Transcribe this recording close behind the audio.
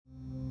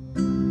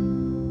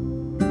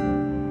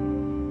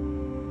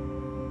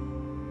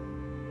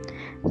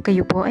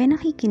Kayo po ay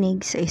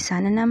nakikinig sa isa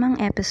na namang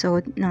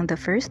episode ng The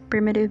First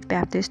Primitive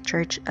Baptist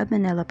Church of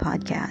Manila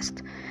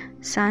podcast.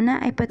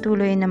 Sana ay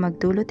patuloy na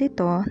magdulot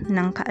ito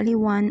ng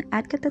kaaliwan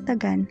at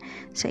katatagan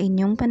sa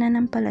inyong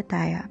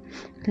pananampalataya,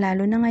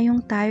 lalo na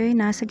ngayong tayo ay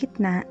nasa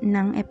gitna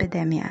ng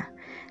epidemya.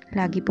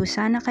 Lagi po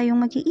sana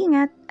kayong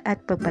mag-iingat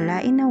at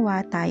pagpalain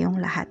nawa tayong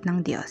lahat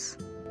ng Diyos.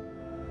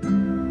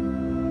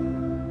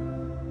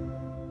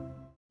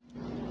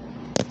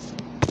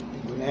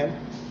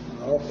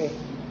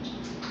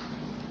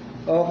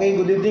 Okay,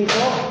 good evening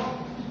po.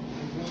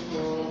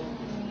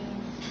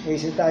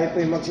 Kasi tayo po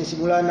ay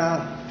magsisimula na.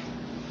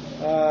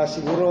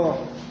 Siguro,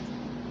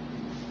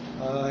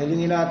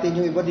 hilingin natin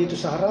yung iba dito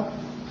sa harap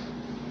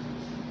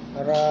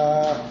para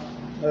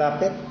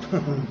malapit.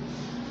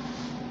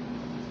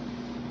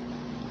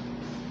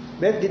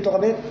 Bet, dito ka,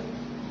 Bet.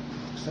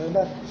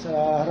 Sa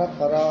harap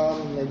para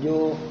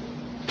medyo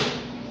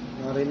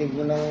marinig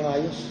mo ng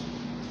ayos.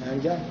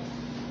 Ayan.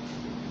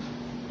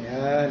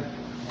 Ayan,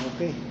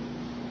 okay.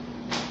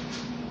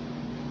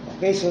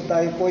 Okay, so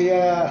tayo po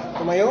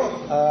tumayo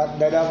at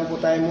dadako po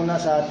tayo muna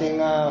sa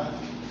ating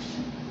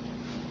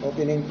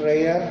opening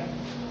prayer.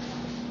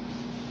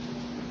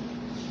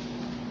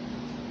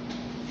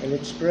 And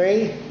let's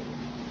pray.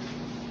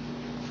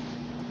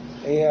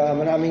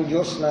 Maraming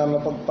Diyos na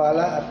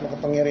mapagpala at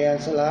makapangyarihan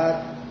sa lahat.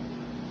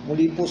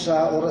 Muli po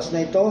sa oras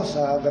na ito,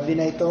 sa gabi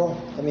na ito,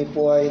 kami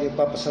po ay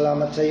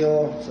nagpapasalamat sa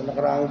iyo sa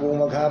nakaraang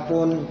buong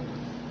maghapon.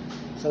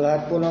 Sa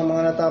lahat po ng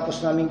mga natapos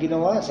namin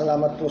ginawa,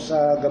 salamat po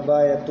sa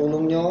gabay at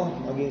tulong nyo,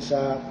 maging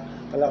sa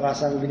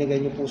kalakasan binigay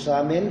nyo po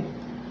sa amin,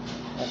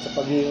 at sa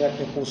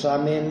pag-iingat nyo po sa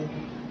amin.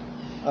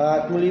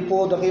 At muli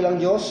po, dakilang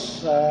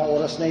Diyos, sa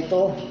oras na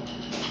ito,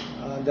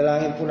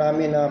 dalangin po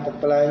namin na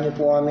pagpalain nyo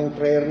po aming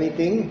prayer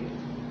meeting,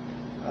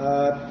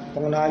 at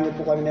pangunahan nyo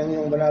po kami ng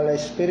iyong banal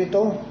na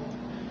Espiritu.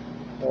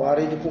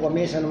 Tawarin nyo po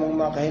kami sa namang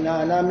mga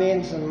kahinaan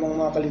namin, sa namang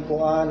mga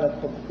kalikuan at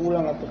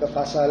pagkukulang at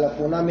pagkakasala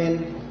po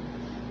namin.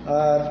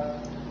 At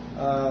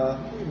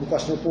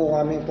bukas nyo po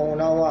ang aming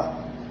pangunawa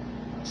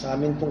sa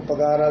amin pong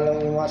pag-aaral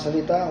ng mga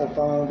salita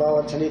upang ang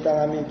bawat salita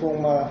ng amin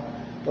pong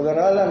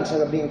pag-aralan sa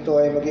gabing ito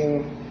ay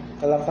maging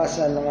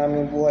kalakasan ng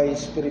aming buhay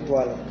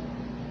espiritual.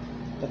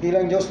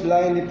 Dakilang Diyos,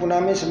 dalangin din po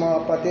namin sa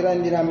mga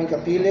kapatiran hindi namin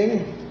kapiling,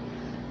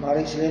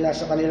 maaaring sila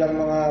nasa kanilang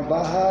mga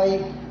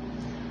bahay.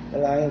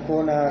 Dalangin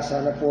ko na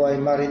sana po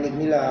ay marinig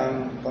nila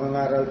ang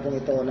pangangaral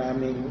pong ito na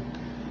aming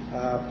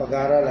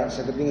pag-aaralan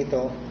sa gabing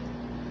ito.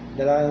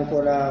 Dalangin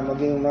ko na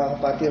maging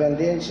makapatiran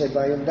din sa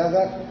ibayong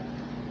dagat,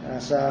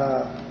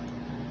 sa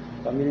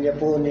pamilya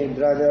po ni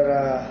Brother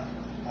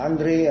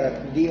Andre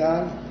at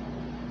Dian,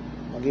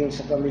 maging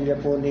sa pamilya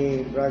po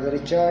ni Brother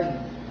Richard,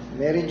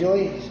 Mary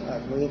Joy, at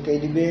maging kay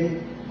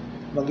Dibin,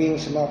 maging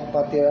sa mga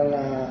kapatiran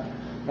na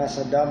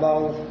nasa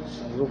Davao,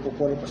 sa grupo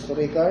po ni Pastor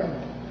Ricard.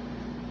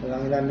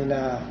 Dalangin namin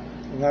na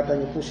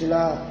ingatan niyo po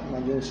sila,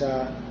 maging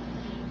sa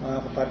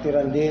mga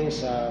kapatiran din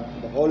sa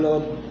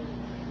Bacolod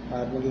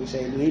at maging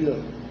sa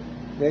Iloilo.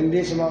 Gayun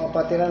din sa mga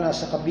kapatiran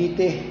nasa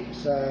Cavite,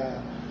 sa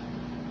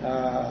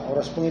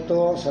oras pong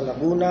ito, sa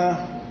Laguna,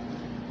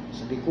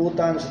 sa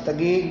Bikutan, sa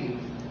Taguig,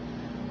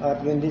 at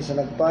gayun din sa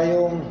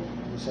Nagpayong,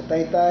 sa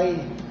Taytay,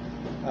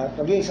 at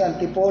maging sa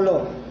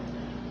Antipolo,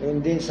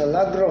 gayun din sa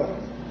Lagro,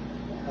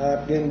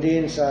 at gayun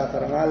din sa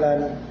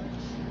Karangalan.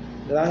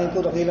 Dalangin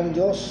ko dakilang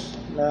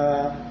Diyos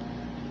na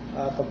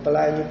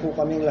pagpalain niyo po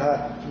kaming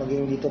lahat,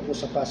 maging dito po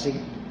sa Pasig.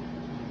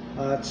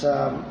 At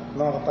sa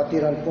mga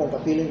kapatiran po,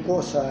 kapiling ko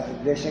sa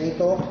iglesyang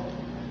ito,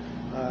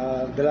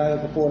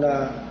 dalangin ko po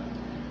na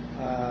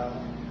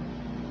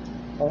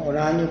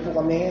pangunahan niyo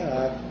po kami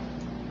at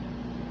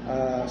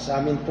sa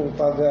amin pong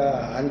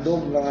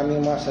paghandog ng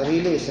aming mga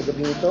sarili sa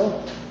gabing ito,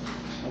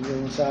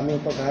 sa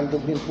aming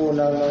paghandog din po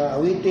ng mga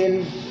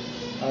awitin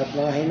at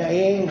mga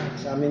hinaing,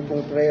 sa aming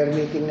pong prayer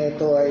meeting na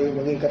ito ay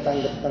maging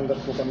katanggap-tanggap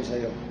po kami sa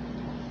iyo.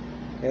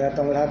 Kaya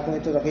itong lahat po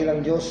ito, dakilang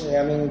Diyos, ay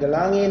aming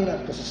dalangin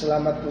at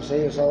pasasalamat po sa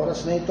iyo sa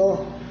oras na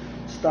ito,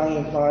 sa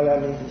tanging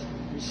pangalan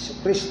ni Jesus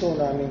Kristo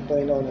na aming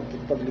Panginoon at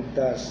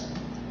Pagligtas.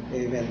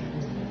 Amen.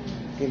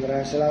 Okay,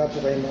 maraming salamat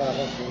po kayo mga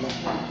kapatid.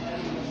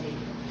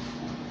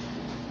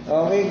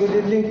 Okay, good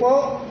evening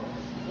po.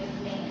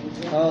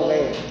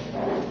 Okay.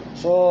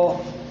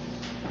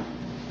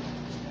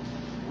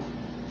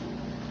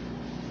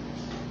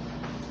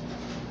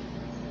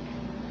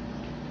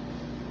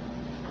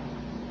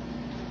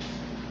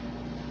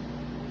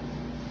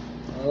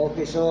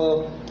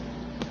 So,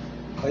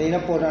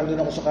 kanina po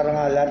nandun ako sa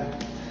Karangalan.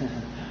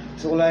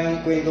 Gusto ko lang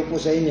ikwento po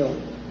sa inyo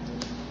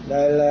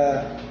dahil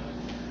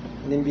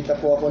inimbita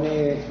po ako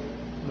ni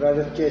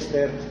Brother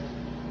Chester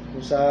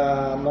sa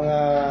mga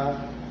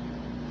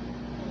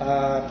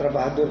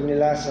trabahador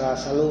nila sa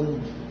salon.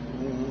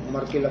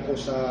 Markila po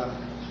sa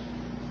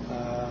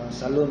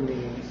salon ni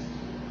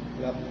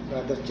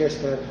Brother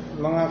Chester.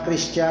 Mga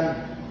Christian,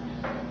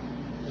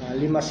 5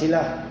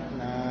 sila.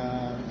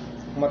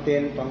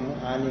 Umaten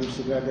pang-anim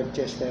si Brother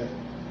Chester.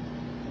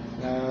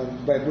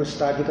 Bible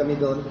study kami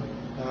doon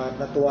at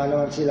natuwa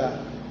naman sila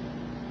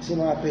Kasi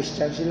mga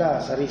Christian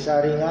sila,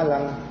 sari-sari nga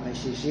lang, may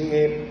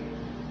CCF,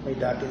 may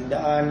dating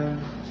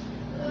daan,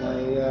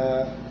 may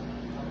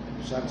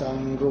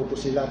saang grupo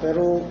sila,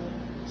 pero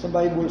sa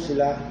Bible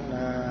sila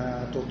na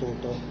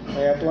tututo.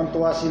 Kaya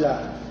tuwan-tuwa sila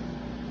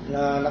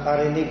na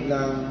nakarinig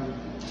ng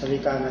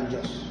salita ng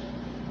Diyos.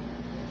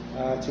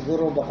 At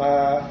siguro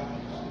baka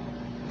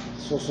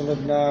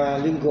susunod na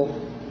linggo,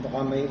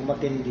 baka may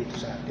umatin dito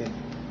sa atin.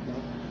 No?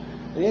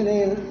 So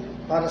yan,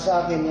 para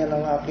sa akin, yan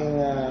ang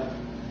aking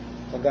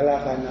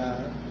kagalakan na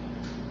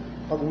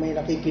pag may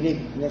nakikinig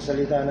ng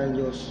salita ng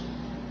Diyos,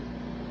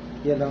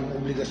 yan ang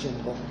obligasyon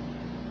ko.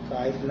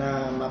 Kahit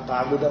na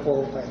mapagod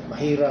ako, kahit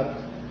mahirap,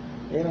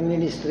 yan ang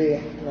ministry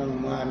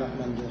ng mga anak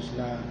ng Diyos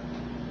na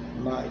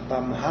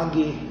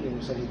maipamahagi yung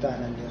salita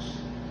ng Diyos.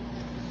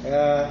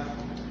 Kaya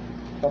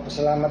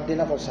papasalamat din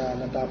ako sa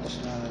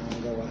natapos na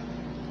gawa.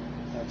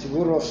 At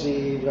siguro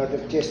si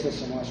Brother Chester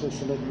sa mga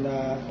susunod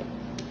na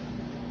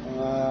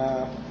mga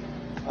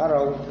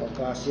araw,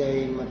 pagka siya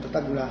ay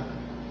matatag na,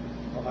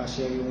 baka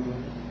siya yung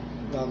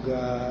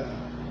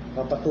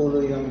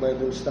magpapatuloy ng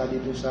Bible study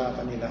doon sa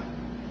kanila.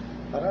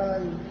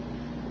 Para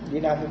hindi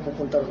natin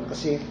pupunta rin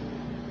kasi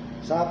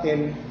sa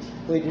akin,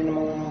 pwede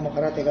namang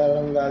makarating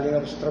galing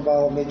ako sa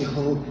trabaho, medyo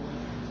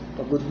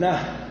pagod na.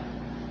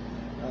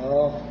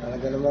 Oo,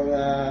 talaga namang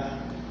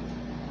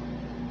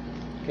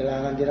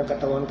kailangan din ang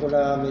katawan ko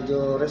na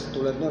medyo rest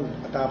tulad nun.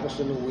 Katapos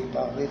uwi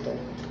pa ako dito.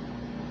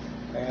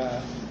 Kaya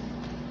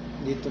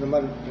dito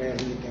naman prayer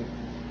meeting.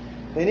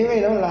 Anyway,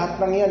 lahat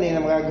ng yan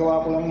na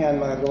magagawa ko lang yan,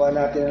 magagawa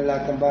natin ang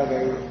lahat ng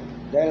bagay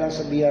dahil lang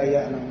sa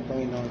biyaya ng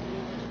Panginoon,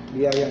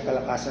 biyayang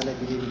kalakasan na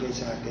binibigay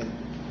sa atin.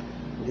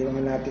 Hindi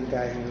naman natin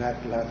kayang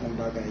lahat ng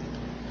bagay.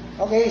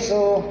 Okay,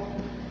 so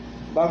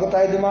bago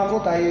tayo dumako,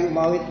 tayo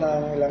umawit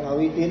ng ilang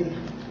awitin.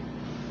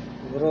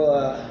 Siguro,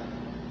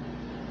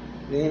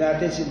 hingin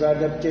natin si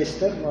Brother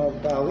Chester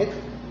magpa-awit.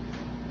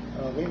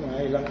 Okay,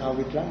 mga ilang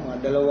awit lang,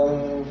 mga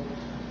 2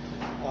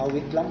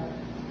 awit lang.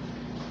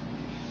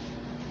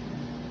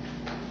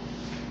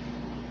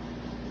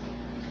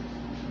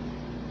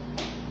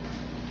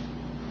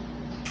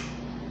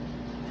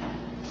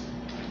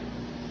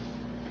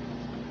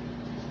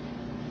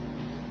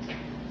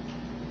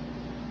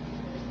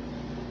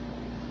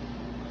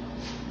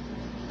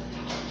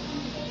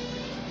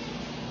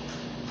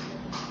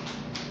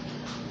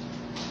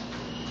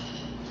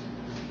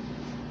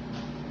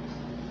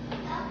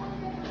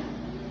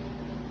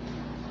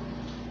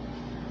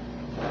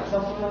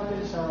 Sample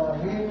natin sa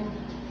hymn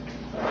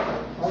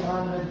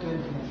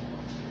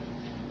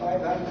 529.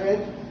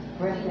 500?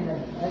 29.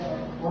 Ay,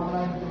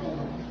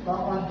 192.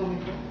 Tama ito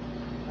nito.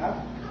 Ha?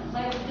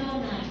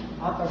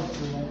 529.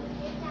 529.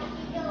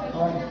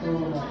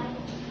 529.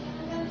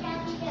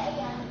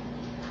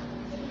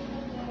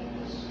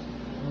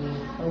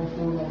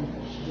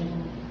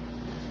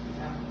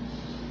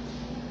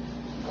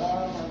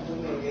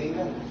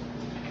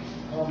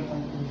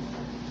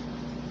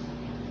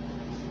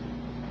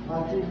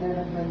 Matthew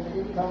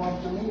 11:28, come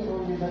unto me,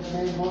 all ye that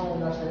labor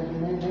and are heavy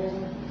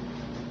laden,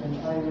 and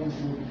I will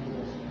give you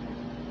rest.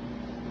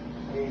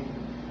 Okay.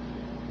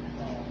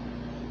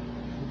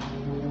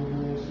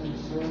 Blessed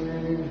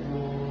Savior,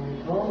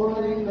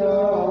 calling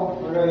thou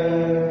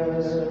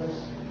prayers,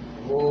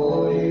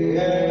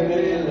 holy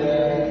heavy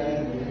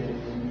laden,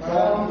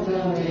 come to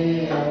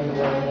me and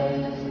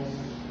rest.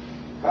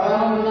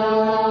 Come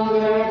no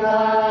longer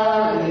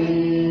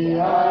tarry,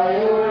 I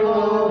your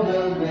load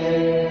will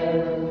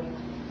bear.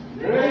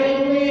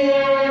 Bring me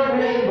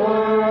every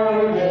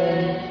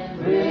burden,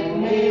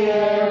 bring me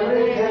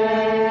every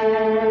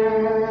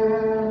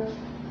care.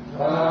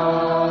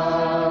 Come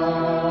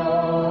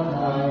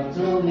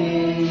unto me,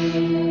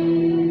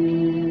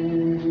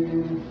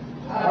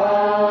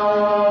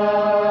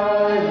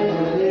 I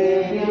will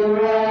give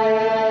you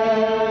rest.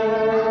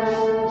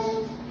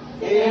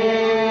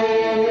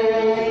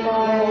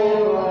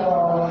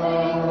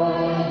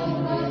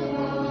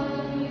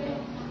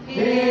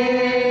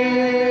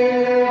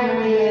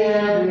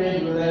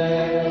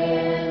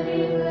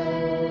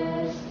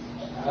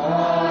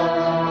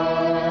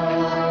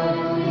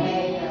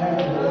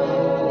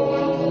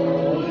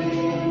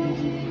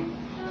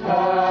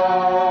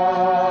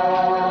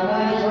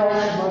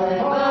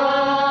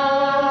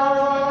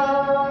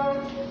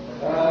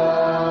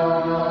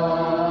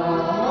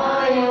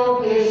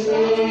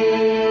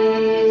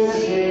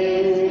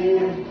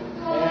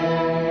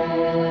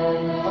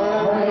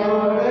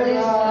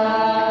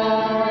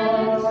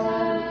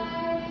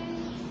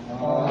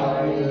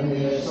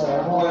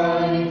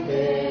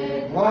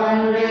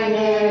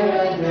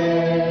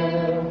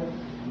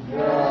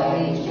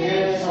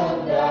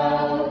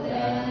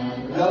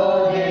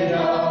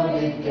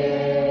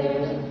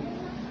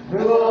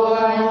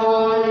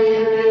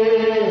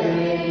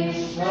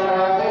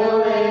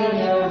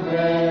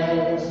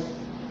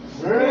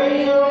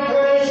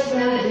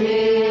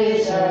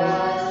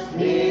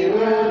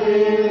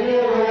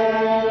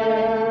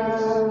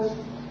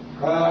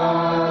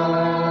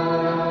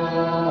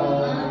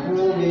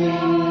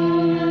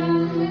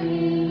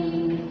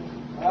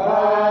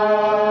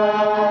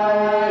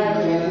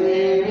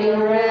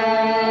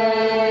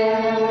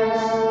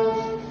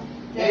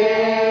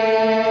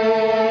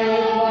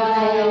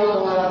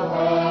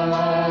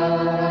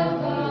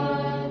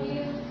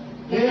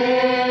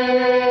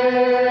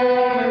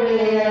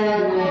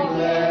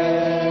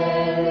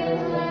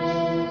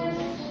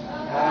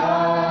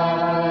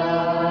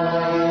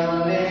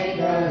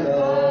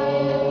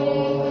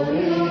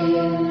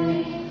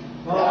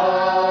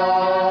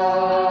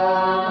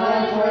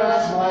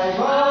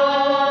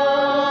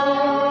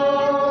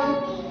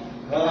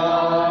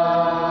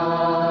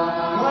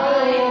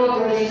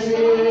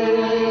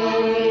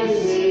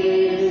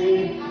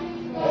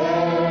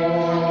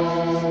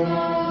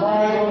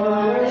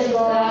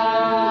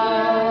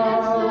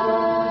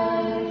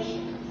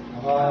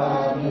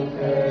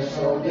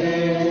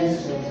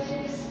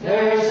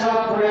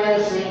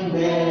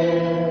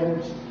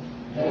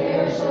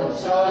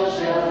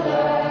 social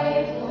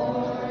life,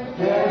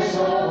 there's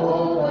a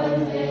hope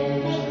one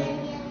day.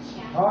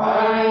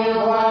 Are you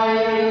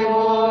by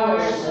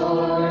remorse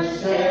or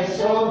sense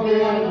of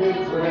guilt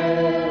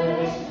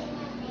depressed?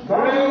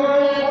 Bring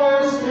my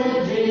hearts to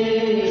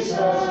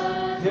Jesus,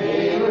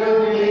 they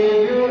will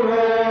give you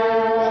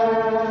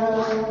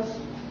rest.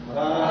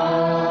 Come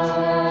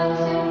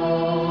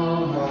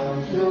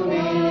unto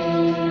me.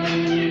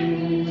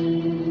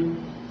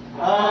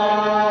 I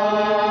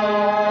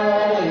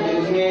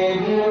will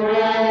give you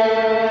rest.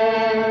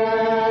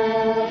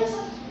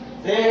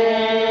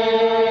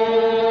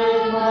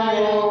 Take my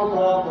yoke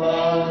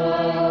upon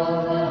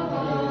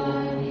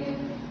you.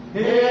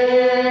 Hear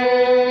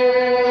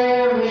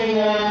me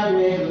and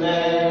be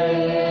blessed.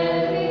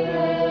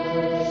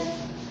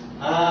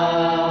 I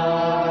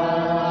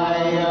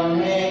am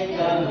meek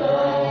and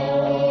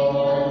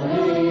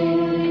lowly.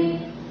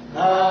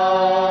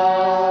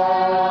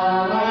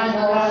 Come and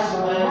cast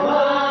my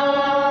mind.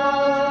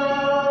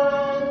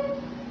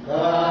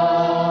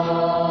 Come,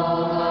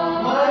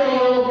 my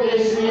yoke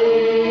is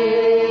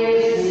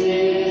easy,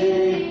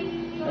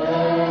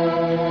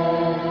 and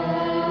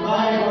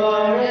my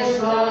burden is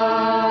light.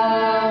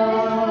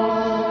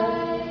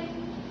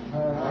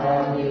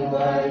 Have you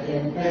by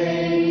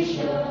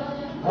temptation,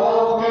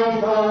 hope and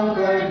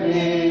conquered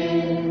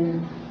me,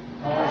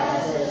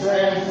 has a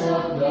sense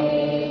of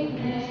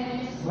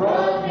weakness,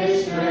 brought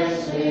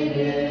distress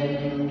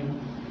within.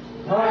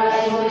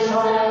 Christ will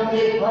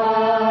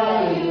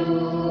sanctify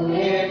you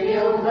if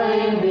you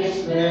claim His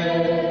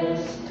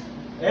best.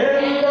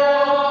 In the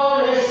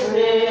Holy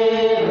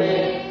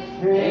Spirit,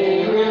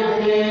 He will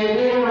give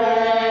you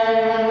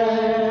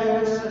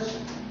rest.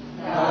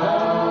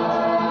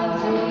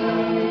 Come to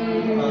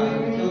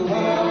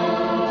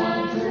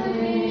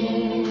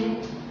me.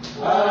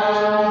 I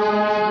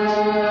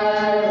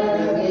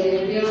will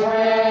give you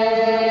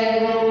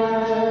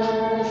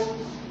rest.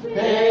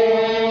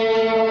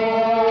 Take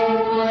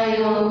my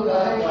yoke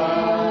upon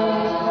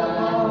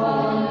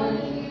you.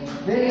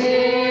 Hear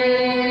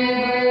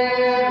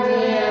me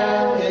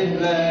and be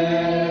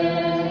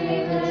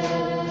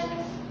blessed.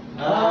 I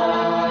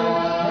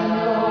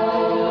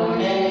am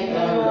meek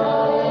and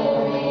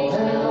lowly.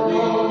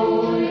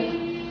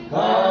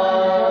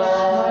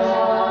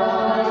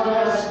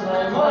 Cast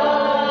my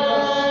mind.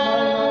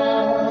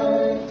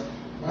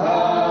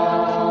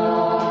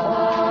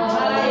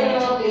 My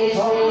yoke is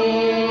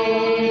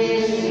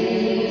easy,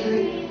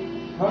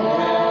 my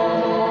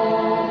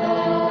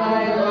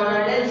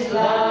burden's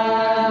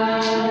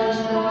light.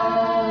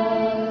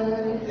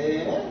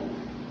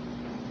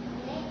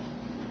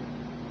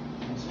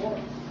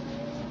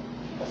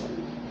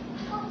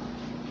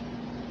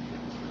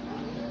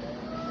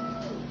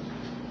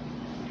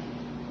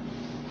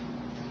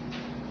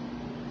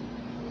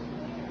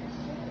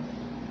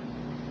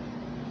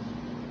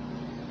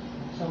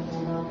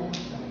 Sampo natin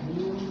sa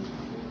hymn.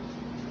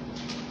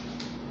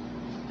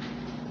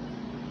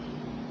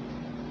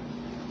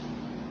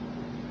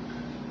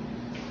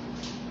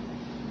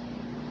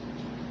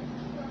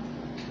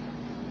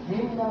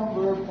 Hymn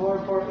number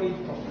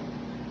 448 po.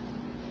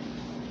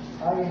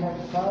 I have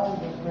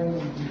found the friend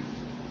in thee.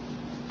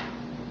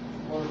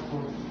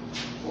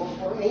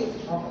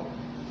 448? Ako.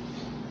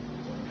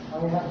 I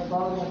have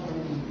found the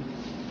friend in thee.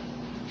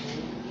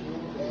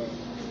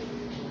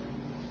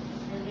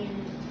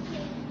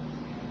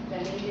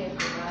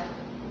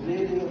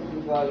 Lily of the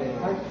Valley.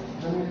 Ay,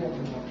 nalili ako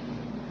na.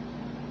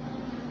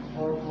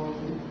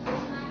 448.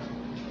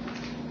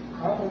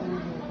 Ah,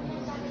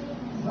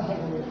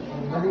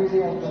 nalili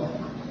ako na.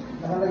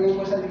 Nakalagay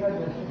mo sa likod.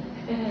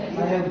 I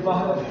have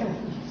found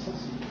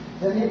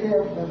the lily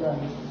of the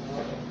valley.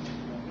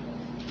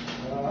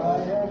 I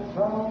have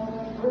found a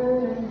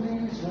friend in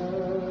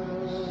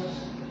Jesus.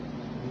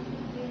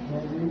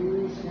 Can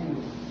you sing?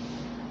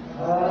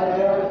 I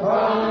have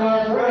found a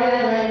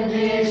friend in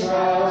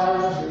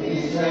Jesus.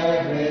 He's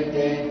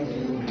everything to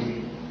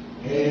me.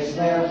 His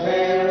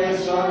welfare is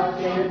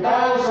something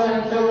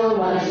thousand to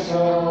my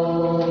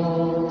soul.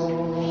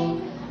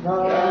 The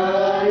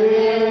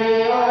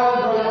lily of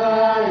the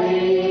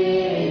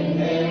valley, in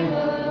Him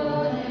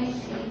alone I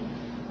see.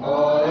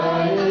 All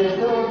I need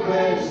to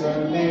praise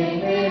and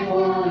make me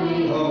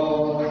fully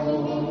whole.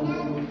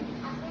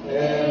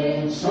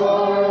 And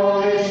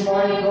sorrow is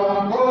my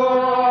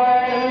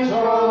comfort, and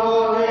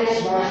trouble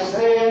is my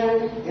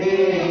sin.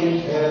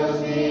 He tells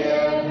me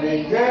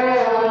every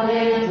care I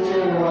need to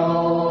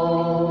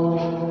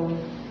roam.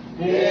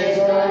 It's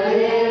the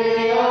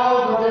lily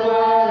of the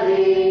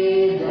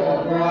valley, the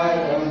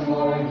bright and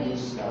morning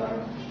star.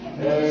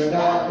 There's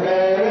that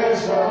prayer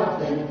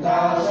something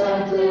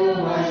thousand to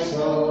my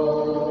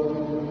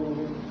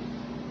soul.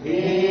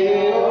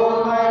 He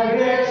all my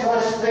griefs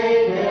has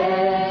taken,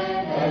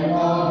 and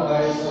all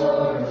my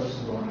sorrows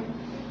borne.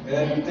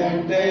 In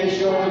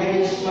temptation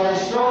He's my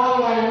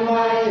strong and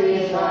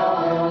mighty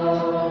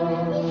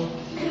tower.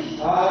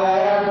 I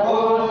am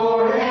all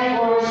for Him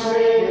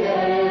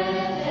forsaken,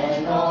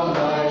 and all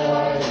my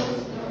life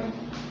was done.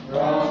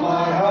 From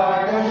my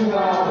heart and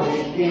now He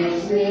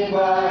keeps me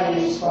by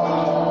His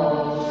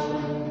power.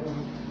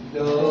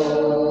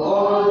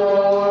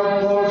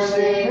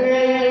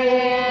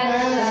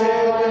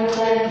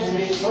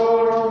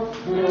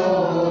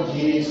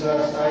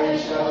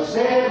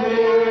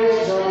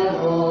 is the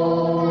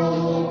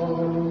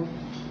Lord.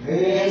 He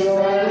is the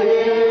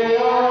lily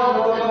of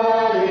the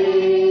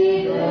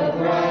valley, the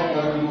bright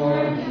and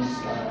morning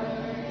star.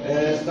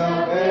 Is the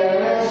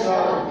fairest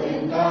of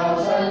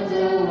 10,000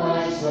 to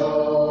my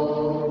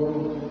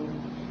soul.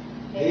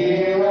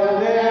 He will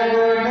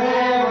never,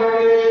 never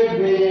leave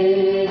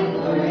me,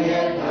 nor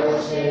yet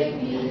forsake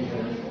me.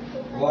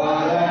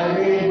 While I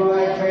live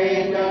by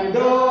faith and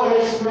do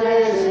His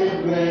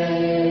blessed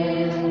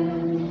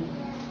will,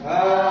 a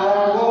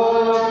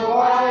wall of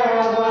fire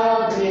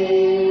above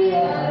me,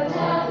 and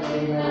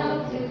nothing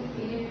now to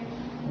fear.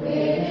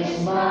 With His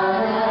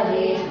manna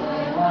my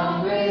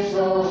hungry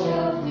soul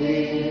shall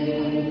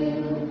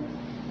fill.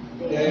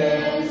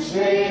 Then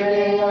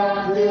sweeping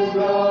up to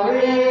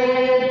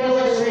glory to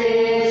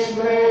see His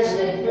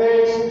blessed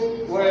face,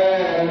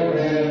 where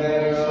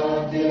rivers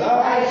of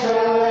delight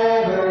shall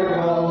ever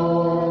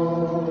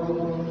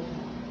roll.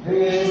 He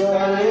is the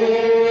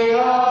lily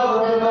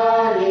of the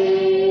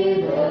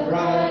valley, the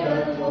bright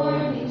and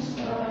morning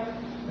star.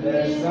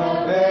 Is the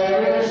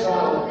fairest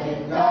of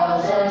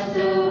 10,000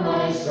 to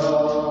my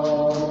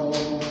soul.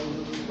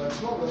 Once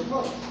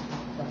more.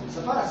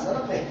 Isa pa,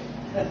 sarap eh.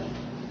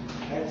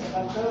 Kahit sa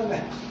kanta lang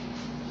eh.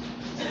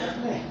 Sarap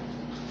na eh.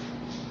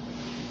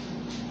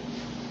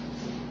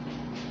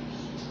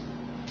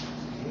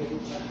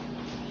 Hirit pa.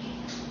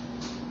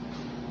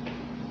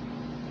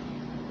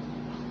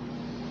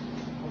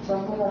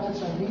 Example natin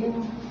sa hymn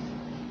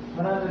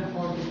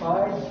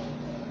 145.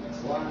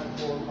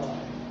 145.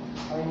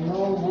 I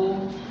know whom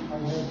I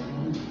have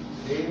believed.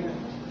 Amen.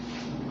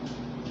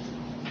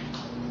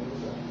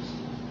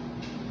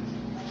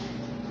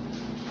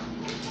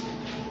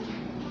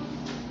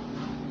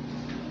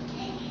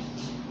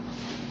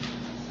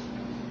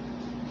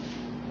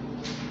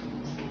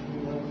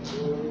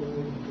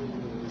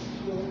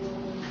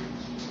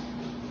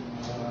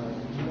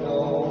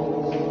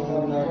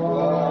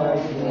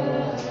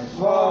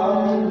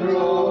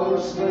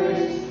 Wondrous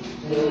grace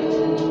to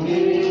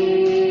me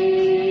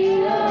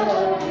a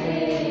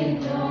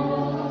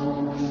kingdom.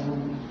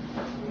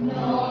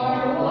 No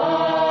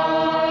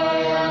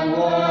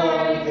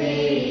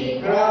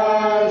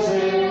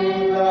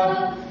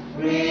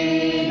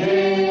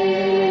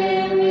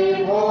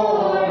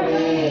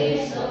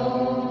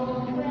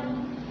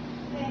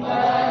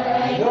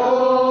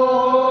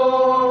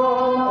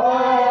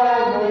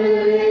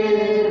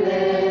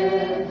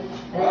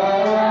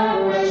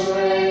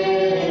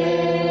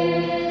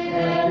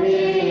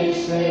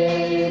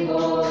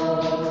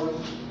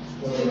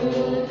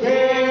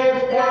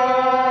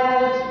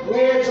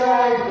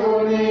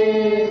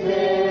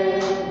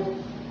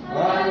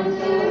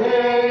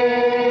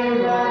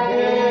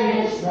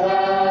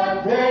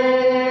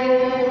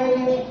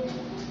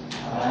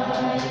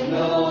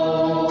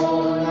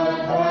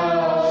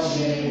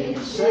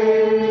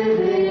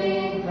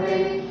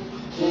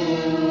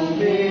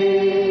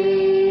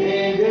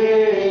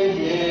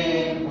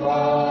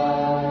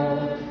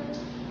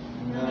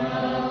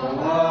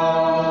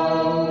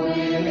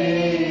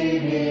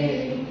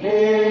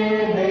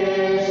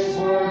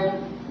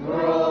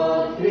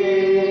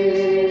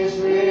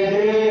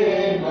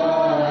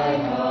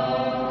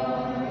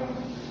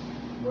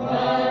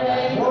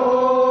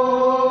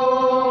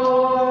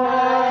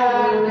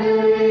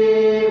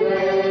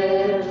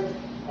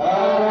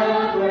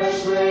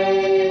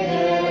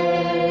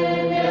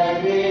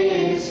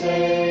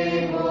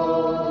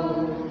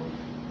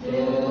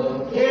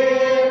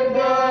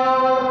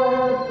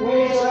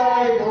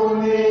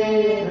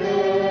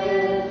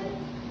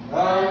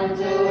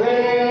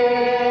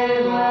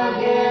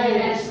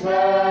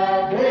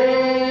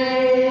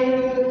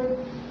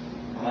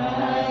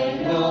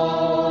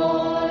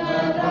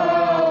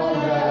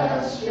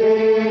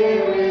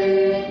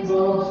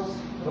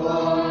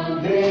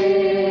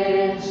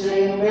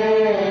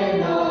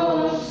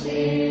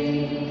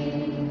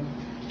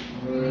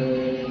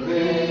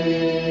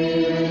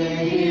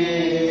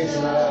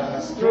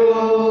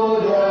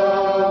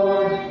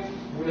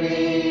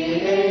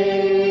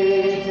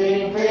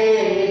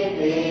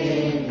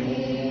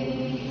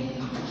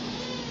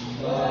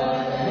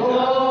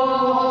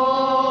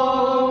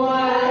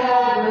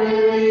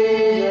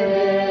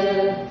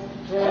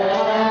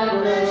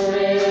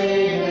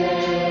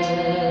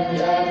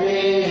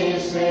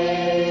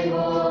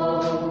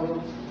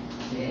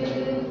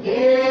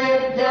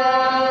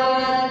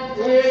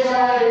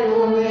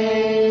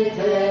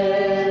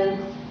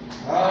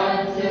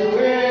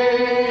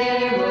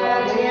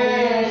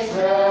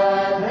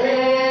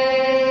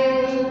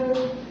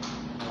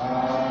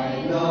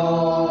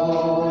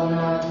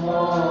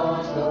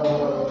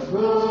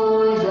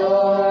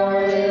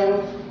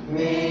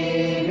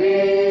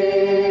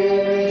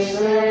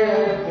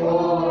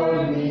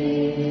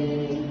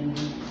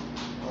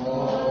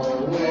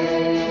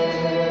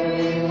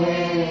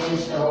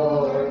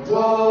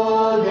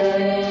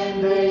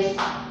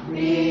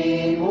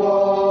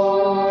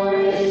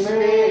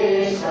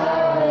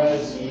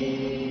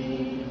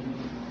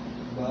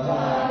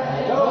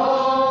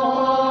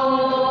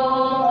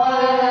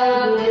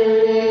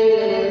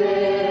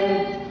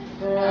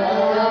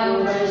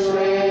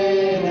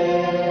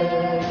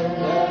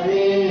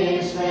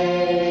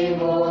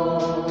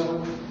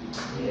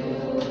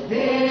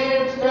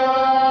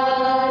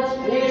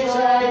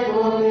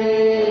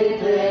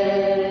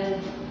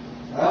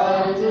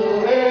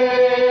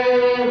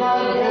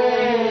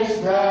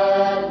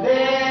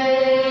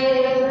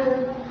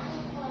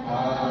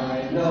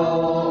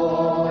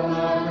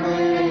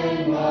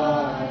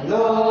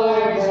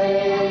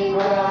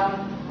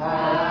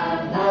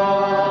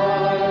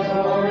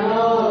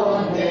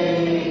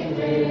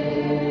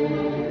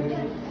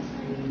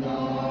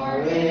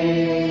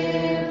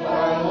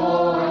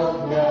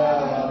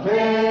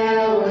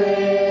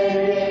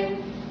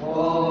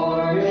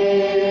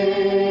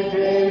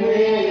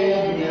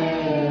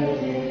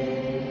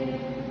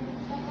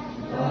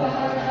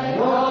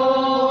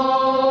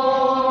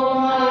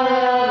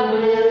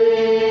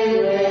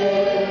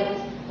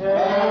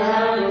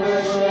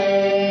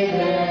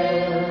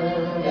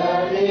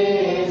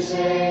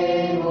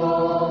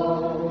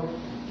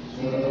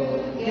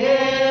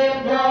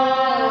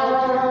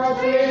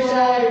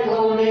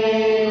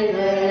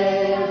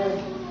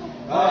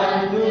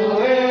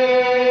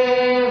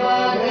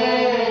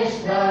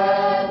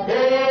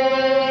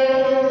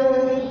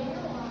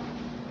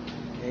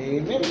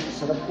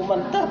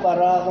kanta,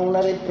 para akong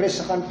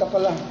na-refresh sa kanta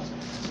pa lang.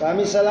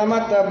 Maraming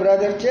salamat,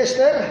 Brother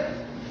Chester.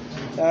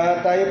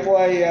 Tayo po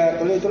ay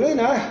tuloy-tuloy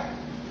na.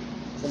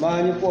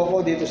 Samahan niyo po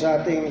ako dito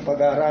sa ating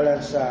pag-aaralan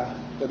sa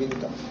gabi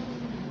nito.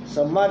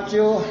 Sa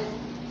Matthew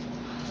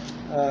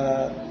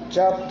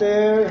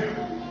chapter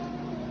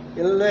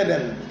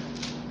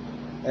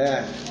 11.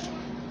 Ayan.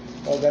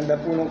 O, ganda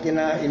po nung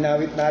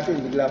inawit natin.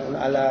 Bigla po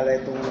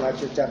naalala itong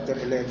Matthew chapter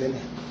 11.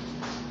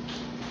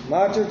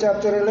 Matthew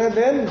chapter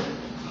 11,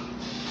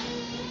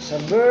 sa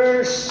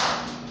verse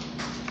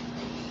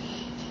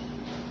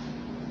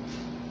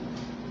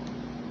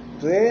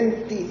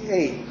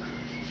 28.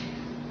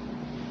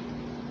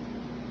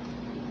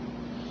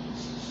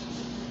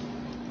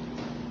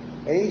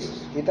 Okay,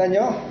 kita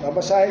nyo?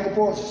 Babasahin ko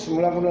po.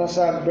 Simulan ko na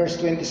sa verse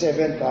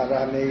 27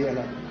 para may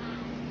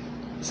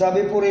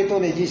Sabi po rito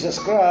ni Jesus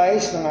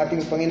Christ, ng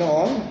ating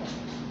Panginoon,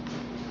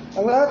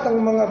 ang lahat ng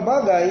mga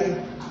bagay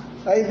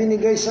ay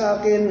binigay sa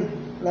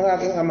akin ng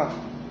aking Ama.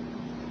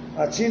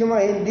 At sino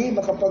man hindi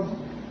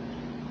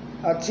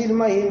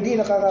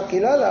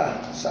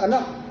nakakakilala sa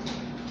anak,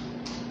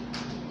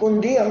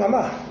 kundi ang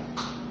Ama.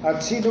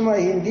 At sino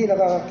man hindi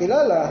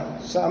nakakakilala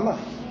sa Ama,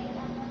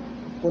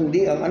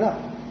 kundi ang anak.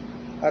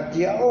 At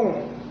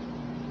yaong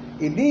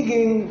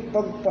ibiging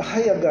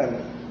pagpahayagan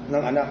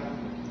ng anak.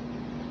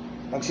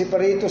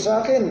 Magsiparito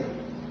sa akin,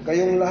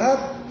 kayong lahat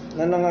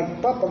na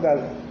nangagpapagal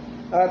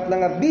at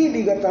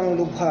nangabibigatang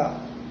lubha,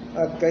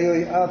 at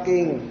kayo'y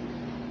aking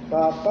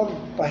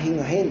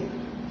papagpahingahin.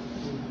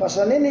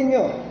 Pasanin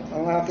ninyo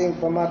ang aking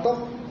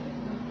pamatok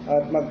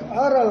at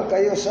mag-aral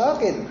kayo sa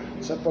akin,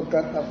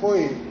 sapagkat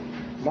ako'y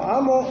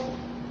maamo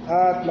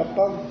at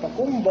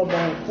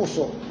mapagpakumbabang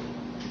puso,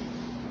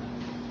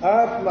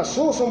 at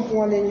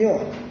masusumpungan ninyo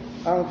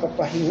ang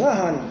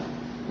kapahingahan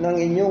ng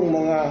inyong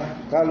mga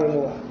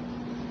kaluluwa,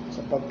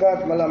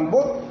 sapagkat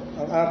malambot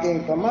ang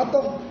aking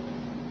pamatok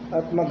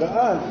at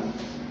magaan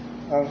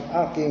ang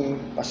aking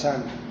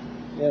pasan.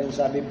 Yan,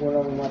 sabi po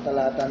ng mga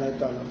talata na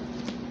ito.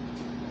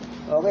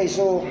 Okay,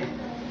 so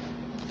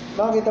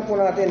makita po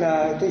natin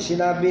na ito'y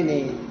sinabi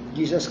ni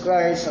Jesus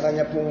Christ sa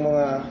kanya pong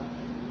mga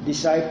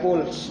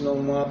disciples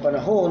noong mga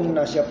panahon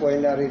na siya po ay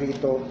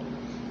naririto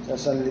sa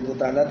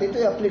sanlibutan. At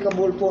ito'y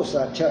applicable po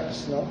sa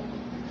church, no?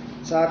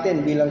 Sa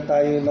atin bilang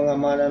tayo mga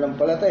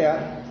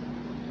mananampalataya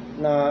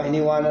na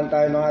iniwanan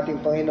tayo ng ating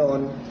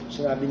Panginoon.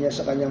 Sinabi niya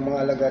sa kanyang mga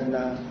alagad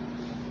na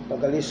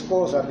pag-alis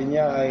ko, sabi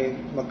niya, ay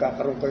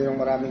magkakaroon kayo ng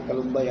maraming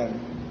kalumbayan,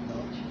 no?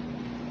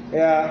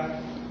 Kaya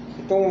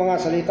itong mga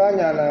salita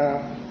niya na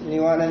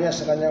iniwanan niya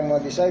sa kanyang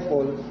mga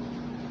disciple,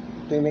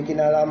 ito'y may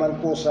kinalaman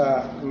po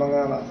sa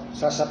mga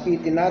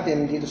sasapitin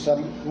natin dito sa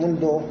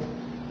mundo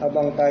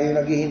habang tayo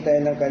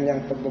naghihintay ng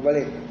kanyang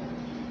pagbabalik.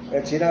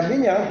 At sinabi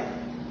niya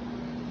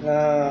na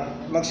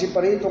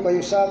magsiparito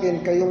kayo sa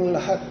akin, kayong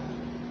lahat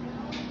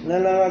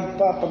na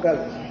nagpapagal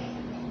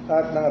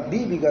at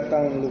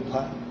nangabibigatang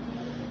lubha.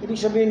 Ibig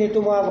sabihin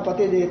nito, mga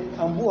kapatid,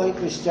 ang buhay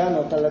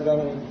Kristiyano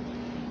talagang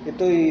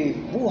ito'y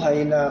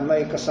buhay na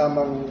may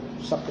kasamang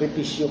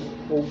sakripisyo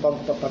o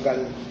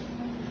pagpapagal.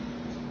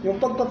 Yung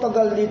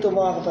pagpapagal dito,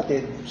 mga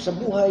kapatid, sa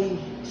buhay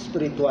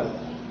spiritual,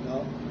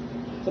 no?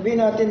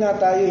 Sabihin natin na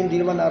tayo hindi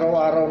naman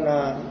araw-araw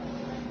na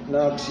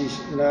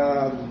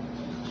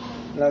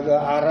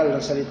nag-aaral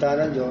ng salita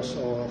ng Diyos,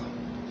 o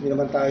hindi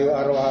naman tayo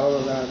araw-araw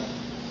na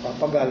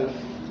papagal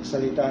sa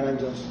salita ng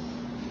Diyos.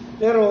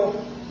 Pero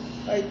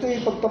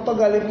ito'y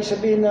pagpapagal, ibig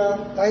sabihin na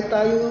kahit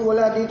tayo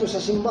wala dito sa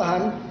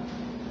simbahan,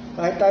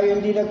 kahit tayo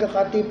hindi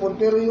nagkakatipon,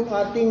 pero yung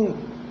ating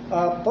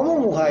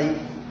pamumuhay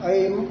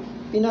ay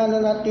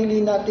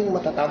pinananatili nating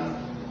matatag,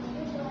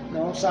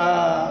 no?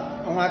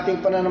 Ang ating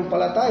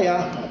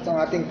pananampalataya at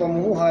ang ating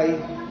pamumuhay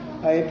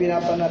ay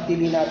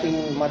pinapanatili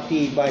nating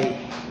matibay.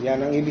 Yan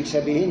ang ibig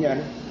sabihin yan,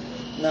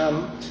 na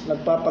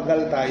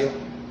nagpapagal tayo.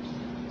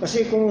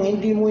 Kasi kung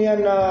hindi mo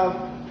yan na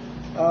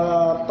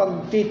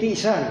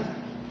pagtitiisan,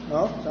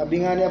 no?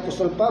 Sabi nga ni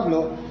Apostol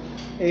Pablo,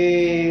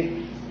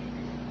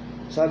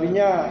 sabi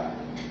niya,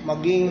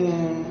 maging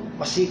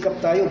masikap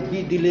tayo,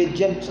 be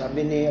diligent,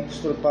 sabi ni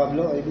Apostol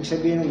Pablo. Ibig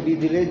sabihin ng be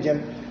diligent,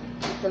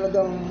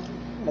 talagang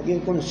maging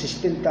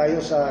consistent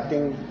tayo sa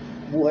ating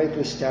buhay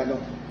Kristiyano.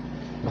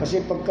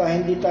 Kasi pagka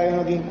hindi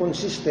tayo naging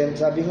consistent,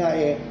 sabi nga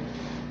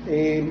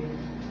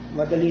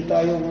madali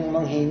tayong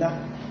manghina,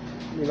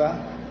 di ba?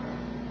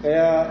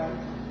 Kaya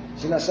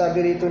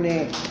sinasabi rito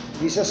ni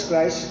Jesus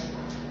Christ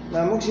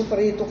na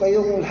magsiparito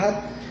kayong lahat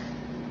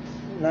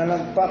na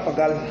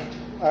nagpapagal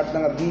at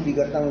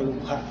nangabibigat ng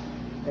lubha.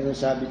 Ano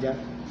sabi diyan?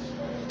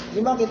 Di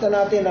ba kita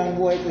natin ang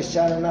buhay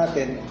Kristiyano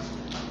natin,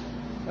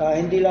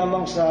 hindi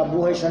lamang sa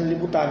buhay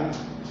sanlibutan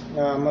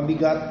na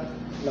mabigat,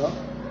 no?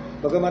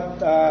 Bagamat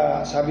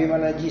sabi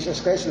man na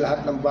Jesus Christ,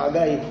 lahat ng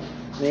bagay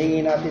na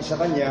hingin natin sa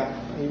Kanya,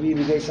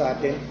 ibibigay sa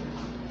atin.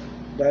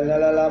 Dahil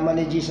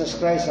nalalaman ni Jesus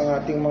Christ ang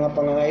ating mga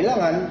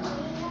pangangailangan,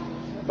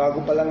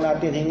 bago pa lang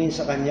natin hingin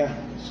sa Kanya.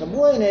 Sa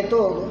buhay na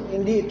ito,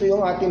 hindi ito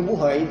yung ating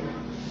buhay,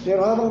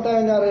 pero habang tayo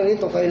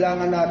naririto,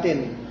 kailangan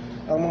natin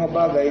ang mga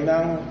bagay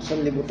ng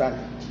sanlibutan.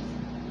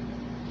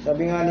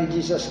 Sabi nga ni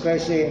Jesus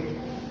Christ,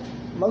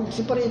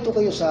 magsiparito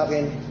kayo sa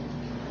akin.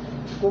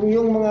 Kung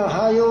yung mga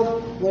hayop,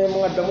 kung yung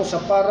mga damo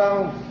sa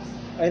parang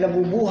ay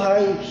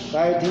nabubuhay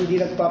kahit hindi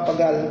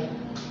nagpapagal,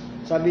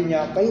 sabi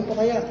niya, kayo pa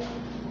kaya?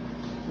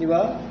 Di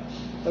ba?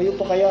 Kayo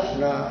pa kaya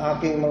na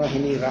aking mga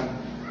hinirang?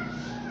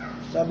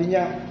 Sabi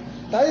niya,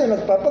 tayo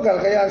nagpapagal,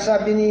 kaya ang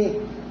sabi ni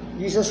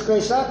Jesus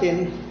Christ sa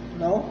atin,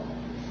 no?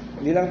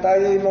 Hindi lang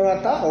tayo yung mga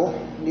tao,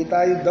 hindi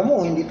tayo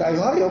damo, hindi tayo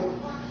hayop.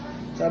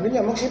 Sabi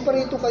niya,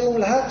 magsiparito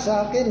kayong lahat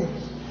sa akin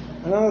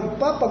na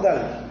nagpapagal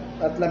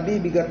at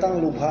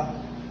nabibigatang lubha,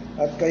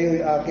 at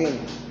kayo'y aking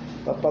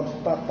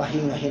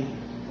papagpapahingahin.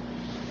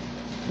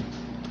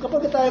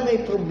 Kapag tayo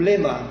may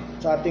problema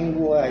sa ating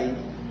buhay,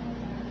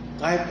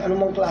 kahit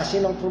anumang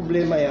klase ng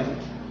problema yan,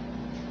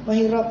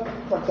 mahirap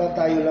pagka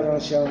tayo lang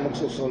ang siyang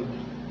magsusolve.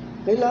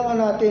 Kailangan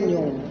natin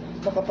yung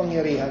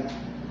makapangyarihan.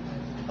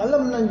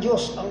 Alam ng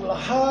Diyos ang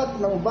lahat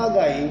ng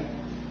bagay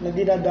na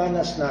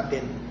dinadanas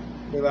natin.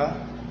 Di ba?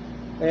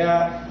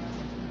 Kaya,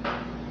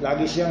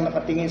 lagi siyang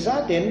nakatingin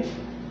sa atin.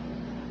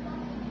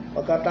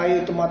 Pagka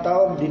tayo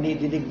tumatawag,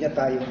 dinidinig niya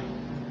tayo.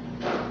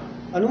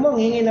 Anumang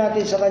hingi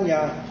natin sa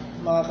Kanya,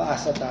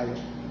 makakaasa tayo.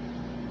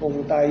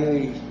 Kung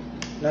tayo'y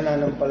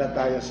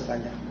nananampalataya sa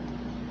Kanya.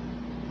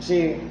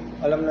 Kasi,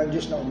 alam ng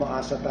Diyos na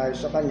umaasa tayo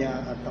sa Kanya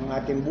at ang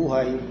ating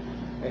buhay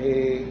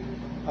ay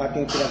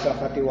ating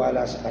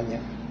pinagkakatiwala sa Kanya.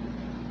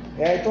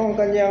 Kaya ito ang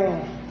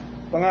Kanyang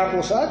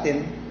pangako sa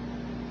atin.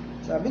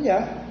 Sabi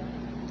niya,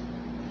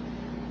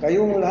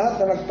 kayong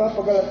lahat na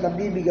nagpapagal at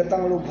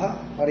nabibigatang lubha,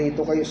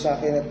 parito kayo sa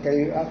akin at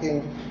kayo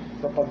aking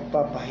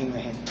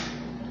kapagpapahingahin.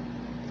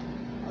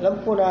 Alam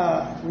ko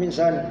na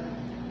minsan,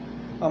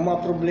 ang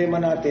mga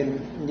problema natin,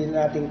 hindi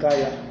natin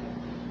kaya.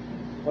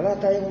 Wala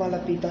tayong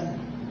malapitan,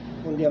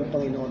 kundi ang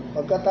Panginoon.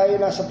 Pagka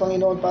tayo nasa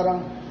Panginoon,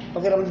 parang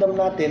pakiramdam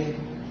natin,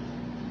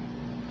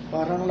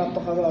 parang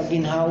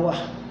napakaginhawa,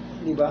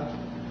 di ba?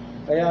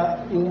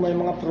 Kaya yung may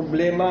mga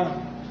problema,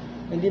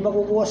 hindi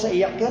makukuha sa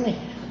iyak yan eh.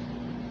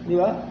 Di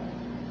ba?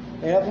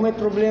 Kaya kung may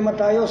problema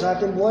tayo sa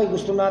ating buhay,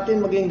 gusto natin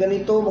maging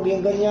ganito,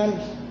 maging ganyan,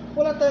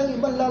 wala tayong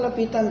ibang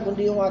lalapitan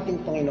kundi yung ating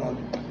Panginoon.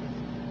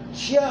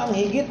 Siya ang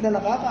higit na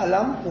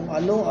nakakaalam kung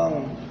ano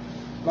ang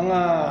mga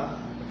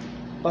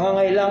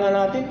pangangailangan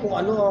natin, kung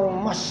ano ang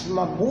mas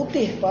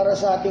mabuti para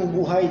sa ating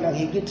buhay ng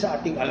higit sa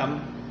ating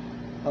alam.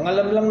 Ang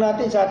alam lang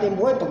natin sa ating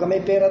buhay, pagka may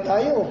pera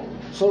tayo,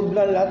 solve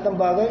lang lahat ng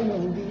bagay,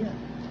 hindi yan.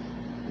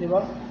 Di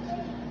ba?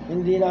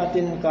 Hindi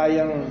natin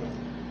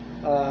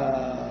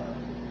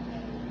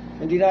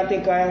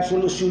kayang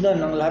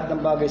solusyonan ang lahat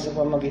ng bagay sa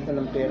pamamagitan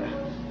ng pera.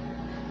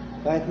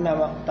 Kahit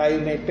na tayo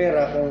may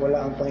pera, kung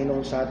wala ang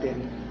Panginoon sa atin,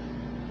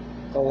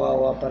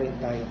 kawawa pa rin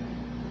tayo.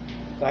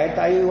 Kahit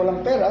tayo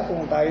walang pera,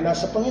 kung tayo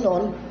nasa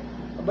Panginoon,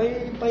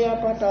 abay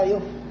payapa tayo.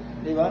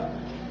 Di ba?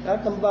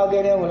 Lahat ng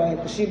bagay na yan, walang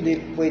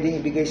imposible, pwedeng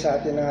ibigay sa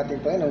atin ng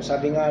ating Panginoon.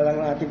 Sabi nga lang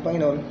ng ating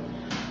Panginoon,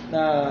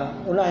 na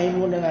unahin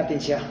muna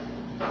natin siya.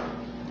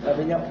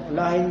 Sabi niya,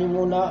 unahin niyo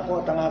muna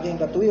ako at ang aking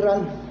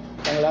katuwiran.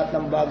 Ang lahat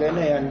ng bagay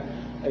na yan,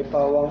 ay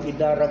pawang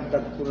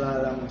idaragdag ko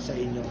na lang sa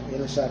inyo.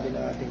 Yan ang sabi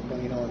ng ating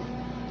Panginoon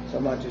sa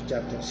Matthew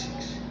chapter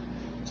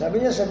 6. Sabi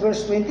niya sa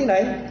verse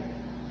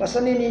 29,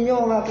 pasanin ninyo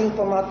ang aking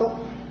pamatok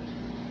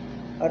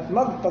at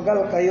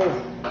magpagal kayo.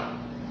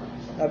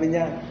 Sabi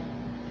niya,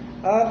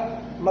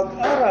 at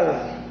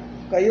mag-aral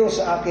kayo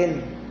sa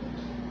akin.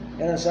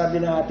 Yan ang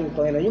sabi ng ating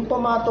Panginoon. Yung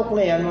pamatok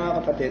na yan,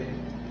 mga kapatid,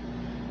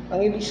 ang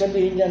ibig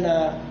sabihin niya na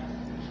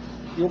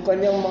yung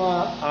kanyang mga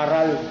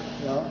aral,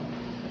 no?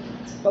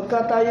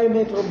 Pagka tayo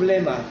may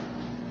problema,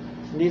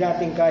 hindi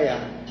natin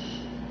kaya,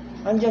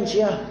 andyan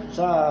siya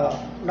sa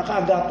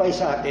nakaagapay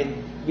sa atin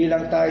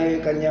bilang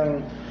tayo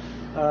kanyang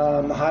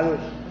mahal,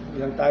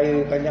 bilang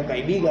tayo kanyang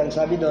kaibigan.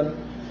 Sabi doon,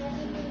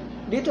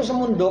 dito sa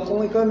mundo,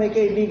 kung ikaw may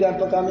kaibigan,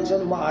 pagka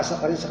minsan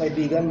umaasa ka rin sa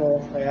kaibigan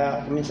mo,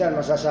 kaya minsan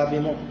masasabi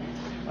mo,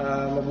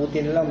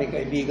 mabuti na lang may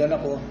kaibigan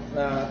ako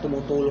na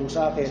tumutulong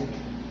sa akin,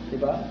 di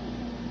ba?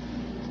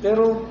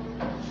 Pero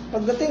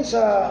pagdating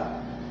sa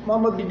mga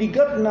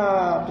mabibigat na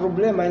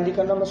problema, hindi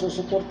ka na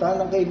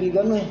masusuportahan ng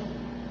kaibigan mo eh.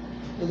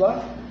 Di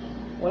ba?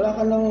 Wala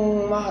ka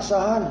nang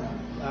maasahan.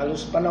 Lalo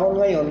sa panahon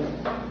ngayon,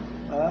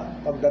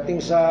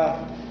 pagdating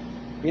sa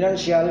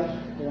pinansyal,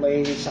 kung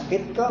may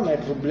sakit ka, may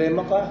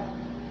problema ka,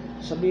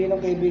 sabihin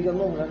ng kaibigan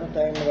mo, wala na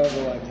tayong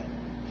magagawa dyan.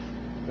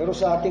 Pero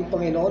sa ating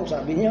Panginoon,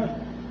 sabi niya,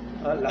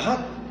 lahat,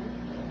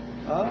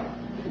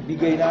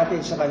 ibigay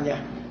natin sa Kanya.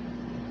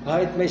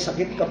 Kahit may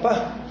sakit ka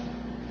pa,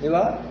 di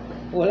ba?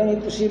 Walang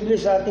imposible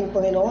sa ating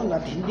Panginoon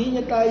at hindi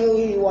niya tayo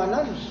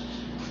iiwanan.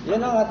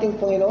 Yan ang ating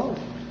Panginoon.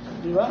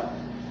 Di ba?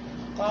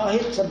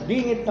 Kahit sa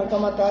bingit ng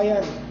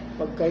kamatayan,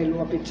 pag kayo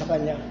lumapit sa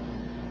Kanya,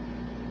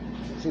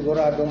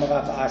 siguradong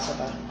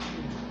makakaasa ka.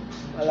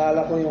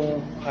 Alala ko yung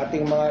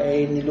ating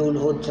mga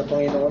niluluhod sa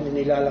Panginoon,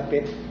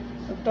 nilalapit,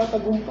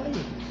 nagtatagumpay.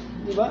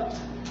 Di ba?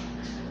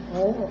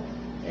 Oo.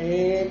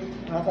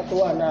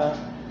 Nakakatuwa na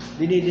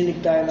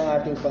dinidinig tayo ng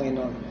ating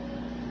Panginoon.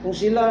 Kung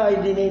sila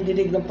ay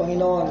dinidinig ng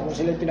Panginoon, kung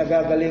sila ay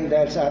pinagagaling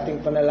dahil sa ating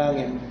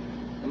panalangin,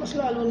 mas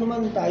lalo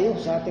naman tayo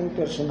sa ating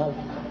personal.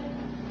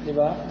 Di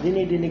ba?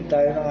 Dinidinig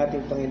tayo ng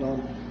ating Panginoon.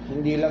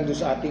 Hindi lang doon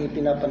sa ating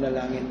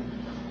ipinapanalangin.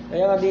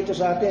 Kaya nga dito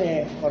sa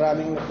atin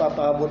maraming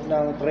nagpapaabot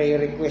ng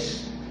prayer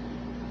request.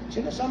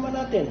 Sinasama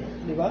natin,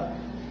 di ba?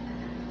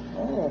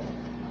 Oo.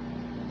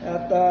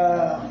 At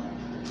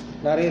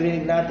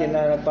naririnig natin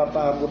na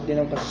nagpapaabot din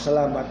ng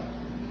pasasalamat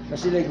na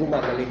sila'y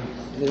gumagaling,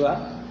 di ba?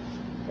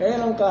 Kaya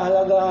ang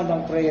kahalagahan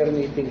ng prayer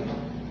meeting.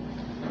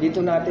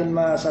 Dito natin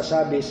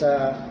masasabi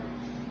sa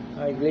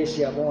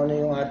iglesia kung ano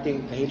yung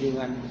ating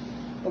kahilingan.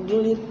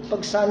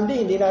 Pag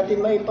Sunday, hindi natin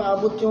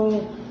maipaabot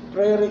yung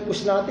prayer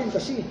request natin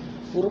kasi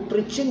puro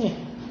preaching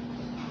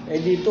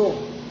dito,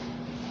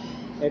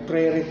 may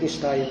prayer request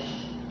tayo.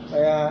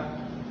 Kaya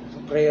sa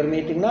prayer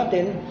meeting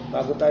natin,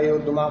 bago tayo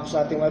dumako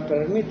sa ating mga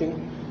prayer meeting,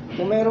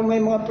 kung may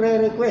mga prayer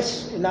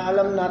request,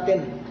 inaalam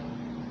natin,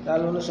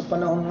 lalo na sa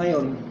panahon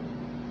ngayon.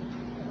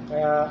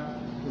 Kaya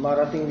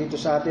marating dito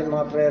sa atin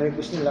mga prayer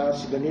request nila,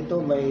 si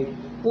ganito may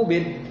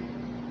COVID,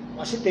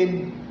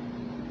 positive,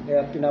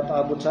 kaya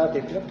pinapaabot sa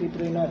atin,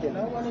 pinag-pray natin,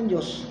 awa ng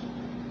Diyos,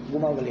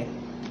 gumagaling.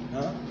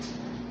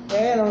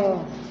 Kaya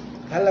ang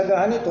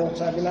halagahan nito,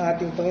 sabi ng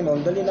ating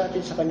Panginoon, dali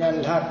natin sa Kanya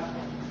lahat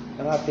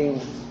ng ating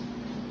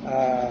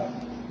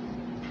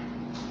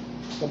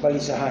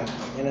kabalisahan.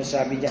 Yan ang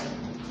sabi niya.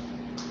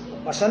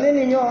 Pasanin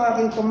ninyo ang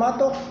aking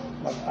pamatok,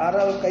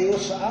 mag-aral kayo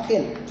sa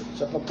akin,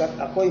 sapagkat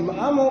ako'y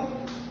maamo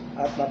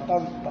at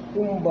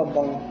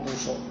mapagpakumbabang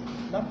puso.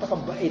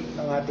 Napakabait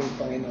ng ating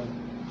Panginoon.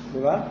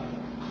 Di ba?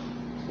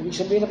 Ibig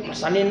sabihin na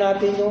pasanin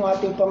natin yung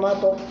ating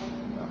pamatok.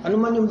 Ano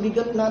man yung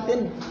bigat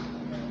natin,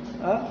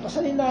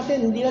 pasanin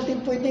natin. Hindi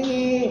natin pwedeng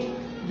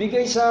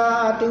ibigay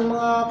sa ating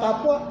mga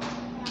kapwa.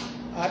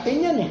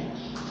 Atin yan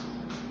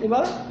Di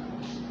ba?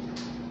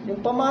 Yung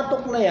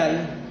pamatok na yan,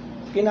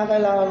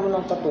 kinakailangan mo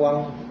ng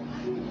katuwang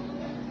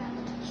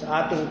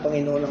sa ating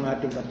Panginoon ang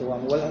ating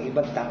katuwang. Walang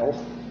ibang tao,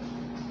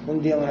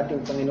 kundi ang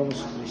ating Panginoong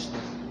Kristo.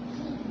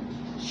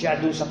 Siya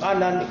doon sa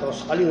kanan, ikaw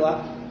sa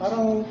kaliwa.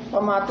 Parang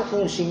pamatok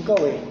yung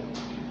singkaw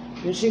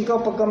Yung singkaw,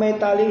 pagka may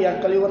tali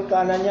yan, kaliwat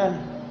kanan yan.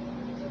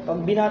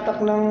 Pag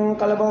binatak ng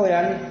kalabaw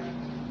yan,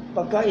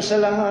 pagka isa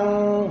lang ang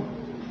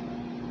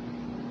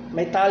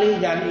may tali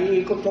dyan,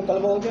 iikot yung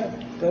kalabaw dyan.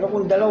 Pero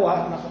kung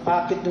dalawa,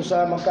 nakakapit doon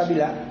sa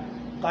magkabila,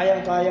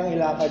 kayang-kayang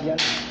ilakad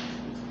yan.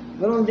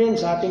 Ganoon din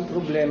sa ating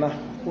problema.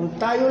 Kung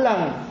tayo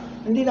lang,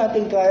 hindi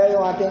natin kaya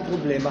yung ating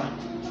problema.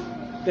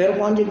 Pero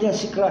kung andyan dyan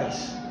si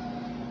Christ,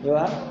 di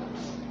ba?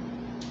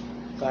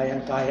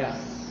 Kayang-kaya.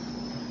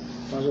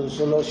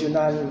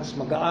 Masusolusyonan, mas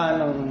magaan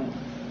ang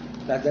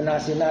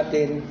dadanasin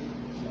natin.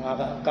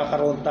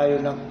 Makakaroon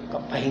tayo ng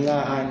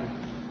kapahingahan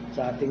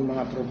sa ating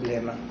mga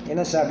problema.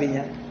 Yan ang sabi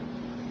niya.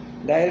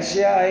 Dahil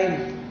siya ay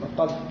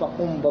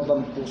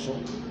mapagpakumbabang puso.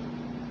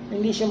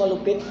 Hindi siya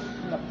malupit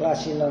na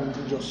klase ng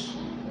Diyos.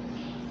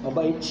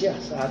 Mabait siya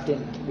sa atin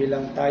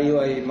bilang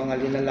tayo ay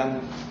mga linalang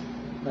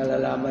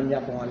nalalaman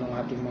niya kung anong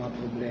ating mga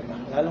problema.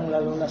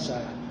 Lalong-lalo na sa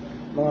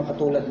mga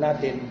katulad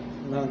natin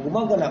na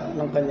gumaganap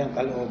ng kanyang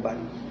kalooban.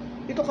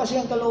 Ito kasi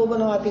ang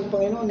kalooban ng ating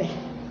Panginoon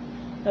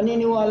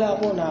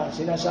Naniniwala ako na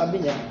sinasabi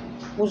niya,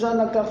 kung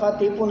saan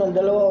nagkakatipon ng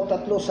 2 o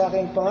 3 sa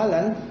aking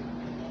pangalan,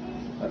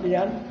 sabi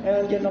yan,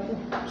 andyan ako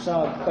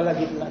sa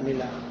kalagitnaan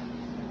nila.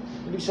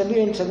 Ibig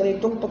sabihin, sa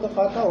ganitong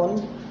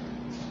pagkakataon,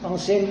 ang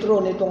sentro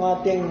nitong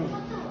ating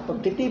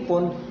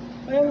pagtitipon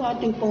ay ang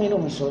ating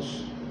Panginoong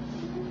Hesus.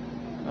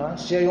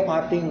 Siya yung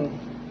ating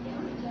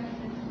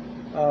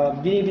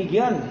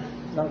binibigyan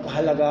ng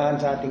kahalagahan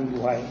sa ating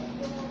buhay.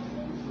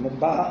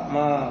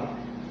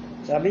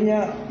 Sabi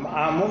niya,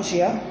 maamo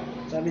siya,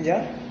 sabi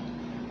niya,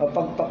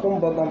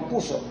 mapagpakumbabang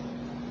puso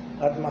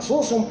at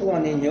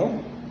masusumpungan ninyo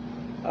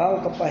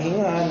ang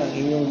kapahingahan ng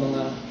inyong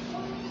mga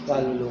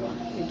kaluluwa.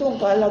 Ito ang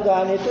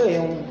kahalagahan nito,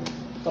 yung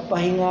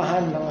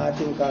kapahingahan ng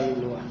ating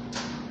kaluluwa.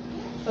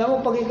 Alam mo,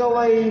 pag ikaw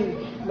ay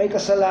may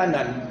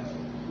kasalanan,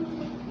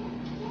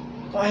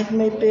 kahit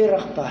may pera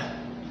pa,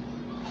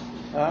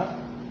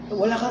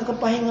 wala kang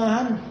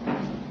kapahingahan.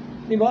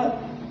 Di ba?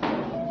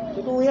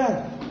 Totoo yan.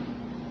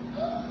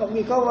 Pag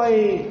ikaw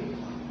ay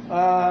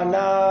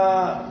na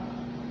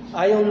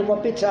ayaw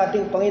lumapit sa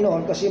ating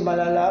Panginoon kasi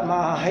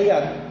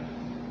mahahayag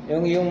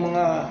yung iyong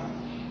mga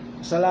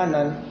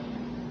kasalanan,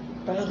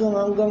 talagang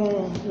hanggang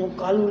yung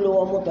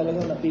kaluluwa mo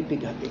talagang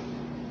napipigati.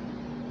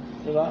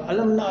 Diba?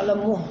 Alam na alam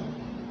mo.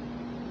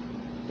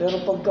 Pero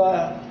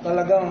pagka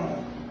talagang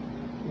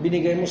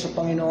binigay mo sa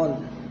Panginoon,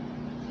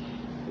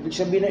 ibig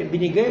sabihin,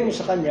 binigay mo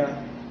sa Kanya,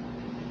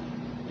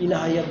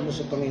 inahayag mo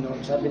sa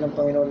Panginoon. Sabi ng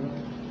Panginoon,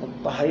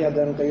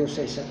 magpahayagan kayo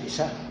sa isa't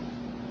isa.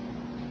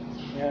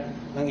 Yan,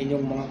 ng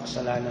inyong mga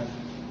kasalanan.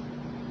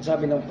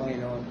 Sabi ng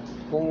Panginoon,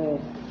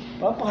 kung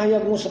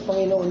papahayag mo sa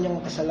Panginoon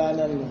yung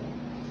kasalanan mo,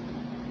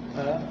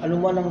 ano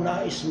man ang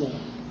nais mo,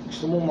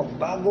 gusto mong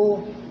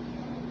magbago,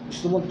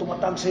 gusto mong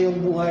tumatag sa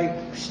iyong buhay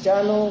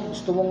Kristiyano,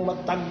 gusto mong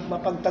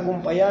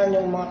mapagtagumpayan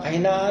yung mga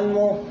kahinaan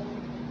mo,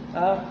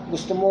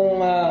 gusto mong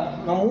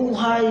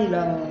mamuhay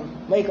ng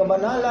may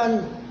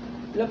kabanalan,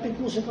 lapit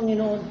mo sa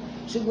Panginoon,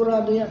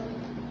 sigurado yan.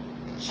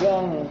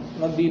 Siyang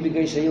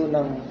magbibigay sa iyo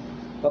ng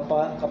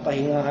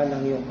kapahingahan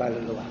ng iyong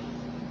kaluluwa.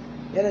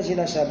 Yan ang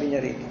sinasabi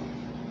niya rito.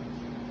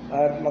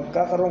 at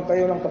magkakaroon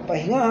kayo ng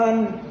kapahingahan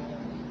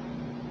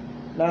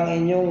ng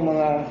inyong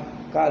mga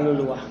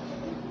kaluluwa.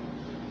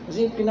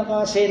 Kasi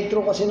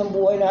pinaka-sentro kasi ng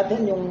buhay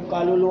natin, yung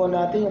kaluluwa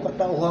natin, yung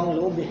katauhang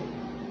loob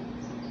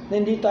na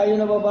hindi tayo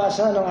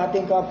nababasa ng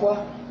ating kapwa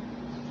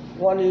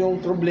kung ano yung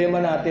problema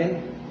natin,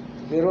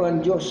 pero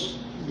ang Diyos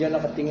diyan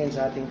nakatingin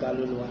sa ating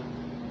kaluluwa.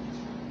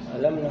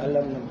 Alam na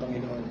alam ng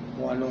Panginoon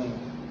kung anong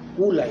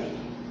kulay,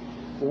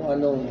 kung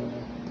anong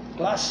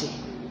klase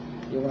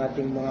yung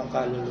ating mga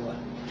kaluluwa.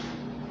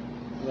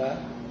 Diba?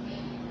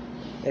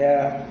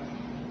 Kaya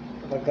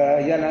pagka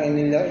yan ang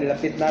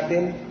ilapit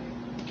natin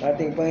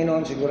ating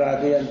Panginoon,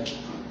 sigurado yan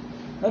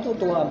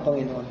natutuwa ang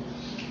Panginoon.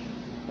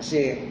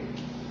 Kasi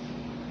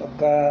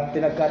pagka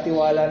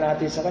pinagkatiwala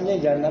natin sa Kanya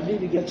dyan,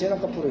 nabibigyan siya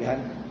ng kapurihan.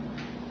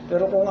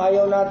 Pero kung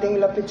ayaw nating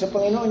ilapit sa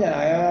Panginoon yan,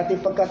 ayaw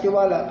nating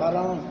pagkatiwala,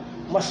 parang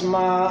mas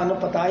maano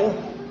pa tayo,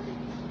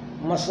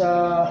 mas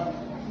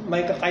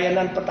may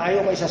kakayanan pa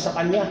tayo kaysa sa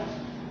Kanya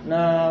na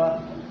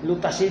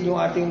lutasin yung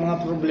ating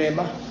mga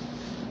problema.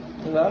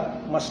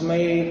 Diba? Mas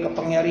may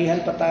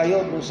kapangyarihan pa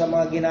tayo dun sa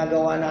mga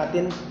ginagawa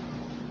natin,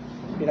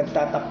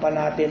 pinagtatakpan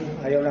natin,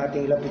 ayaw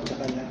nating ilapit sa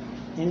Kanya.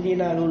 Hindi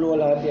na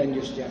luluwalhati ang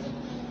Diyos dyan.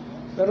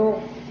 Pero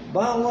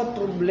bawat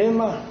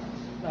problema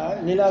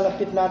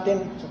nilalapit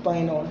natin sa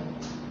Panginoon,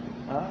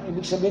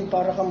 ibig sabihin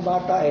para kang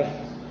bata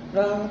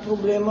na ang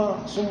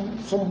problema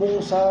sumbong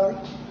sa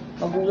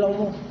magulang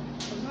mo.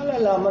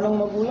 Nalalaman ng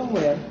magulang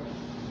mo yan.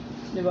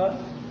 Di ba?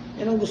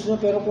 Yan ang gusto niya.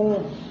 Pero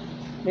kung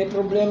may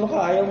problema ka,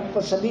 ayaw mo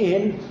pa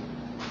sabihin,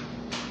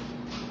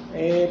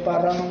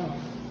 parang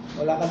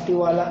wala kang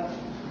tiwala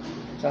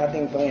sa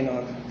ating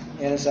Panginoon.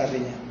 Yan ang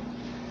sabi niya.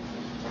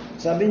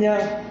 Sabi niya,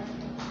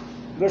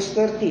 verse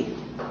 30,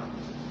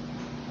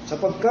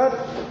 sapagkat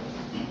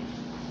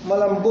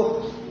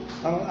malambot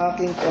ang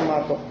aking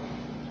pamatok.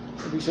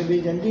 Ibig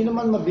sabihin, hindi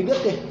naman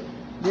mabigat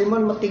hindi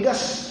naman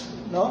matigas,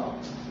 no?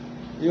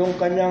 Yung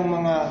kanyang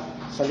mga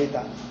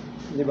salita.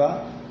 Di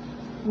ba?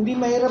 Hindi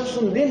mahirap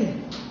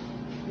sundin.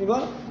 Di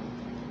ba?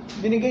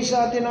 Binigay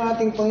sa atin ng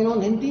ating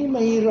Panginoon, hindi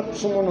mahirap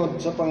sumunod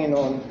sa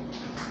Panginoon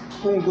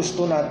kung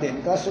gusto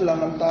natin. Kaso lang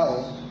ang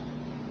tao,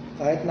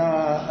 kahit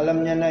na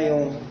alam niya na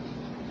yung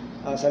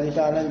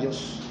salita ng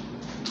Diyos,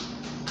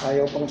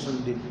 ayaw pang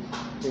sundin.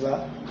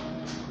 Diba?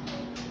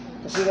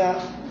 Kasi nga,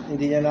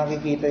 hindi niya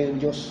nakikita yung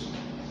Diyos.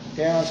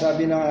 Kaya nga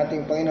sabi ng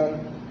ating Panginoon,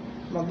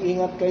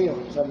 mag-ingat kayo,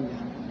 sabi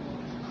niya.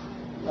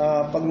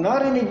 Pag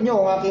narinig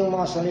nyo ang aking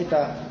mga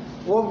salita,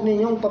 huwag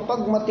ninyong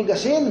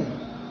papagmatigasin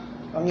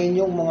ang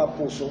inyong mga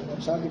puso.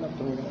 Sabi ng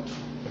Panginoon.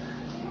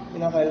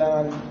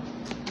 Pinakailangan,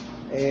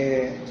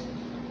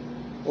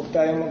 huwag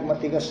tayong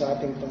magmatigas sa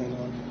ating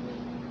Panginoon.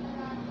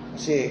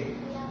 Kasi,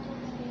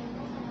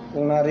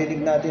 kung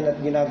narinig natin at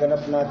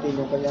ginaganap natin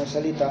yung kanyang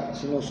salita,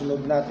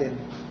 sinusunod natin,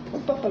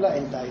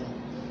 magpapalain tayo.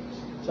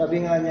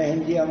 Sabi nga niya,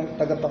 hindi ang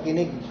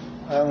tagapakinig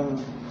ang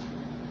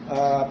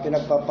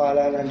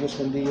pinagpapala ng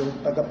Diyos, kundi yung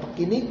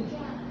tagapakinig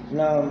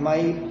na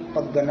may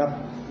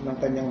pagganap ng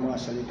kanyang mga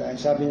salita.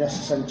 Sabi niya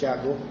sa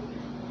Santiago,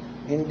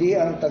 hindi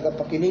ang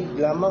tagapakinig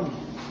lamang.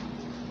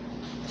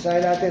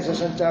 Basahin natin sa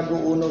Santiago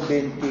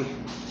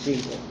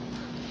 1:25.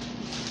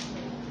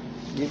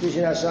 Dito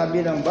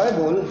sinasabi ng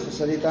Bible,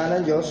 sa salita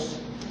ng Diyos,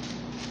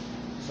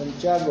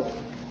 Santiago.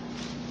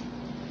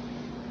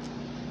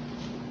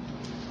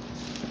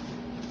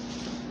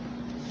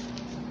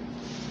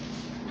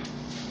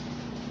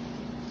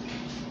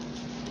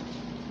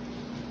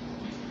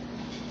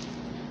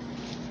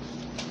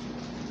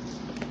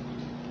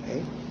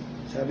 Okay.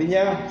 Sabi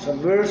niya sa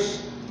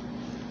verse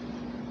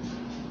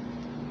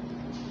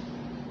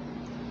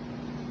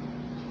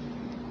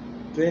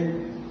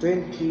 24.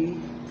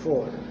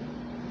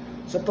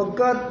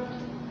 Sapagkat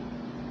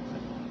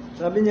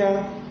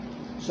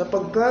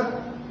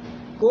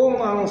kung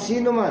ang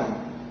sino man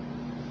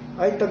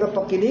ay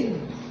tagapakinig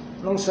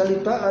ng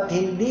salita at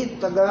hindi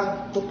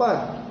tagatupad,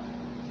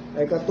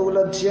 ay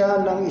katulad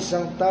siya ng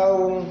isang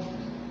taong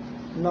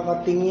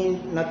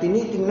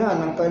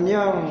tinitingnan ng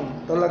kanyang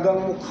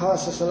talagang mukha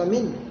sa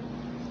salamin,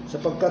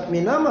 sapagkat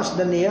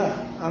minamasdan niya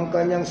ang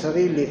kanyang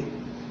sarili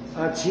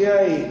at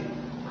siya'y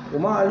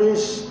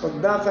umaalis,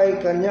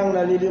 pagdakay kanyang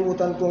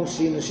nalilimutan kung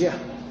sino siya.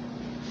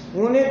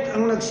 Ngunit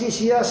ang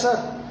nagsisiyasat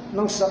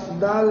ng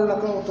sakdal na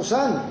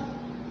kautusan,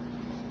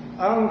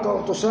 ang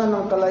kautusan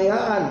ng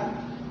kalayaan,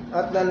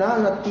 at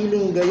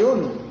nananatiling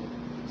gayon,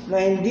 na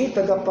hindi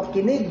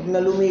tagapakinig na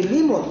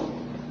lumilimot,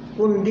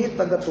 kundi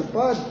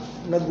tagatupad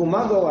na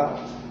gumagawa,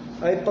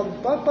 ay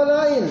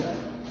pagpapalain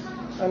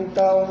ang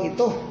taong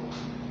ito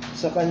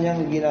sa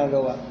kanyang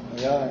ginagawa.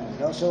 Ayan.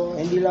 So,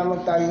 hindi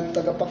lamang tayo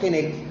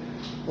tagapakinig,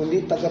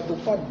 kundi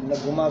tagatupad na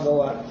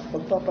gumagawa,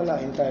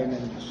 pagpapalain tayo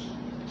ng Diyos.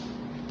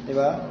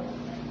 Diba?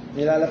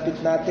 Nilalapit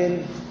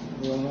natin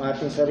yung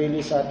ating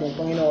sarili sa ating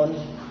Panginoon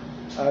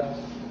at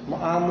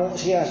maamo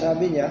siya,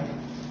 sabi niya,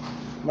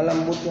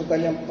 malambot yung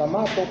kanyang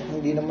pamatok,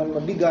 hindi naman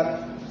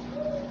mabigat.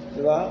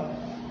 Diba?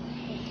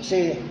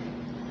 Kasi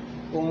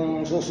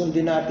kung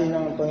susundin natin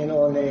ng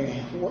Panginoon,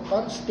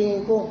 para sa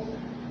tingin ko,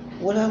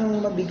 walang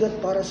mabigat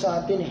para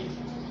sa atin.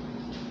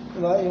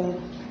 Diba? Yung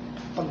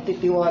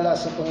pagtitiwala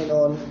sa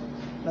Panginoon,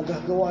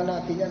 nagagawa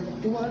natin yan.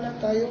 Magtiwala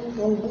tayo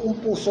yung buong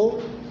puso.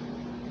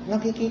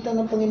 Nakikita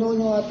ng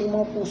Panginoon yung ating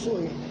mga puso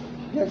eh.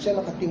 Diyan siya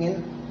nakatingin.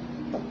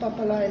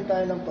 Pagpapalain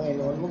tayo ng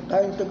Panginoon, huwag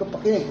tayong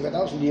tagapakinig.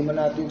 Katapos hindi man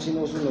natin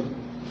sinusunod.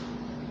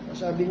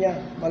 Sabi niya,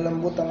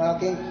 malambot ang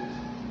aking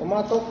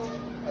pumatok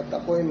at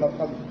ako'y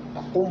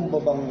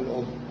mapagpakumbabang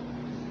loob.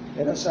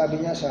 Yan ang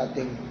sabi niya sa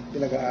ating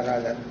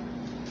pinag-aaralan.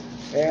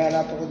 Kaya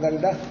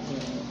napakaganda.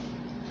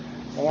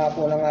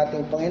 Pangako ng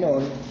ating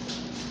Panginoon,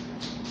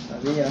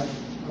 sabi niya,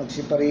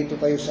 magsiparito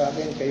kayo sa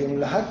akin, kayong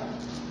lahat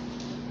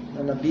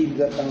na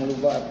nabigat ang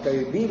lupa at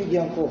kayo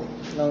bibigyan ko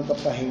ng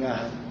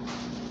kapahingahan.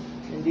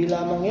 Hindi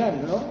lamang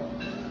yan, no?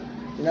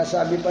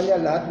 Sinasabi pa niya,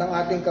 lahat ng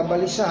ating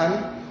kabalisahan,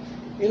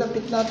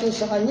 ilapit natin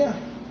sa Kanya.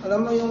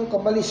 Alam mo yung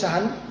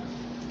kabalisahan?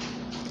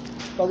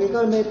 Pag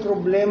ikaw may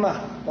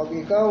problema, pag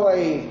ikaw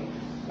ay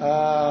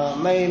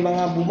may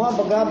mga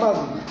bumabagabag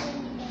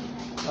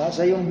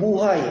sa iyong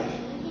buhay,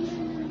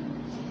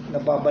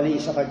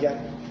 nababalisa ka dyan.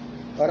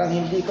 Parang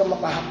hindi ka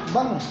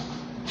makahakbang.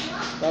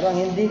 Parang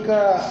hindi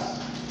ka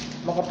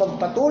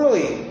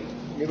makapagpatuloy.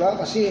 Di ba?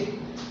 Kasi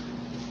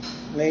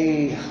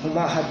may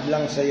humahad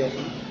lang sa iyo.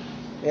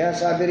 Kaya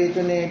sabi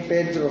rito ni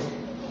Pedro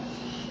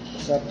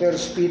sa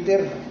 1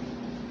 Peter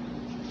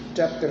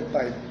chapter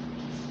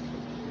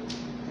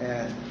 5.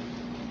 Ayan.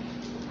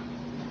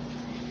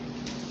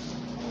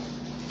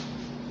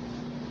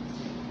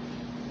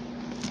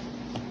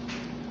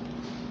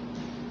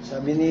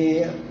 Sabi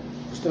ni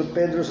Apostol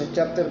Pedro sa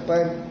chapter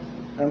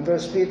 5 ng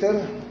 1 Peter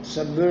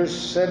sa verse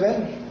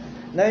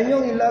 7, na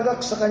inyong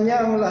ilagak sa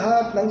Kanya ang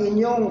lahat ng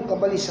inyong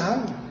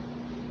kabalisahan.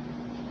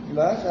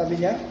 Diba?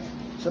 Sabi niya,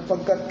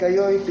 sapagkat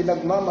kayo'y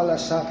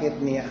pinagmamalasakit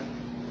niya.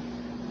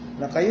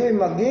 Na kayo'y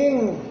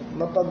maging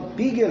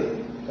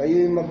mapagpigil,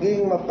 kayo'y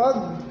maging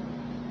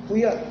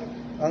mapagpuyat.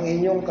 Ang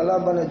inyong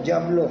kalaban na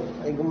dyablo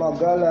ay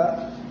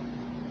gumagala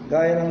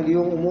gaya ng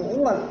liyong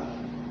umuungal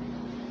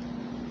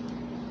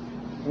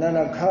na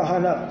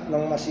naghahanap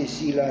ng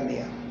masisila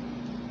niya.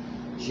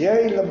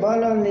 Siya'y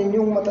labanan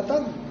ninyong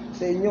matatag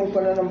sa inyong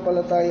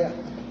pananampalataya.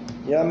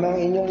 Yamang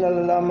inyong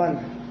nalalaman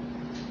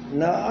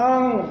na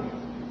ang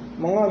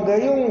mga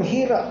gayong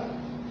hira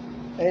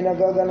ay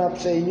nagaganap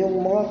sa inyong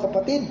mga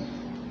kapatid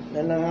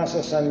na nangasa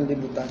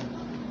sanlibutan.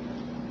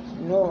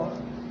 No,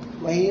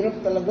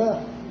 mahirap talaga,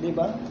 di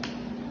ba?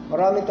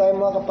 Marami tayong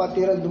mga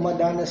kapatid na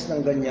dumadanas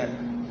ng ganyan.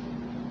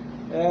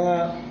 Kaya nga,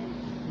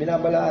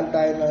 binabalaan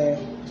tayo ng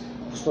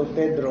Apostol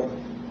Pedro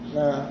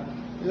na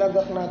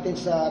ilagak natin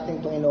sa ating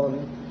Panginoon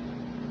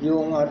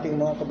yung ating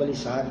mga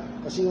kabalisahan.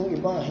 Kasi yung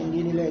iba,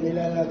 hindi nila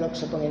nilalagak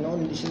sa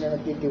Panginoon, hindi sila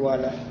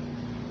nagtitiwala.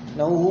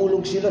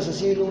 Nahuhulog sila sa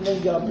silo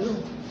ng dyablo.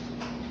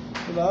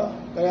 Diba?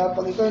 Kaya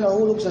pag ikaw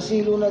nahulog sa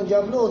silo ng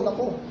dyablo,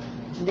 naku,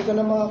 hindi ka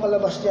na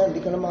makakalabas dyan, hindi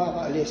ka na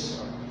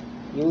makakaalis.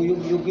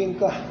 Yuyug-yugin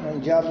ka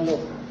ng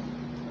dyablo.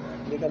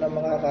 Hindi ka na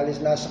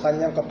makakaalis, nasa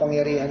kanyang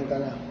kapangyarihan ka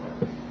na.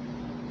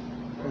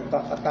 Kung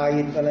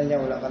kakatayin ka na niya,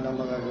 wala ka nang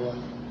magagawa.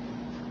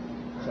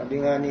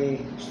 Sabi nga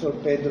ni Apostol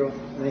Pedro,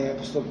 ni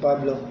Apostol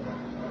Pablo,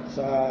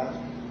 sa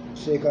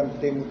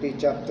 2 Timothy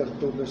chapter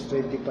 2 verse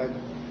 25,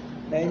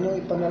 na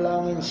inyong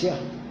ipanalangin siya,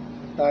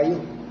 tayo.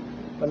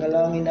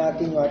 Panalangin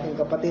natin yung ating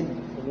kapatid,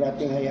 huwag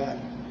nating hayaan.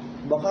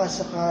 Baka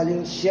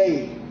sakaling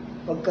siya'y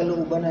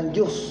pagkalooban ng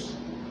Diyos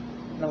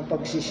ng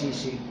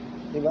pagsisisi.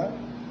 Diba?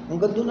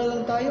 Hanggang doon na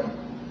lang tayo.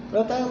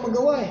 Wala tayong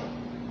magawa eh.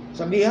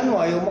 Sabihan mo,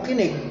 ayaw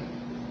makinig.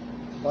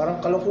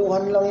 Parang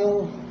kalokohan lang yung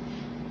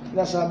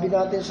nasabi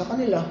natin sa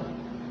kanila.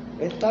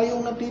 Eh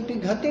tayong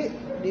napipighati,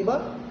 di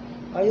ba?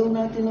 Ayaw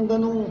natin ng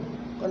ganung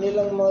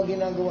kanilang mga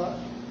ginagawa.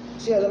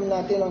 Kasi alam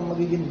natin ang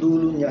magiging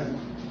dulo niyan.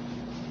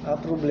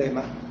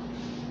 Problema.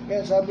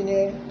 Kaya sabi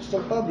ni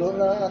Apostol Pablo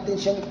na atin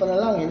siyang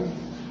ipanalangin,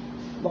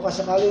 baka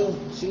sakaling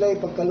sila'y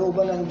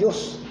pagkalooban ng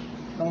Diyos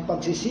ng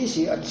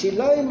pagsisisi at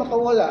sila'y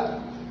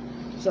makawala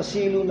sa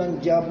silo ng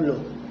dyablo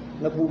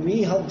na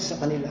bumihag sa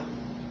kanila,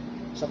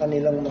 sa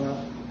kanilang mga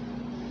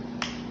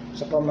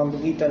sa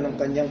pamamagitan ng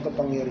kanyang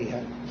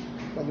kapangyarihan.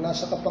 Pag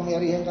nasa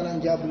kapangyarihan ka ng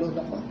dyablo,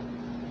 nako,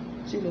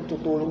 sino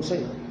tutulong sa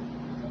iyo?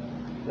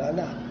 Wala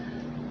na.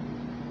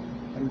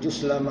 Ang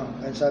Diyos lamang.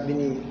 Ang sabi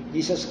ni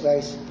Jesus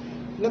Christ,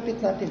 lapit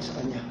natin sa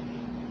Kanya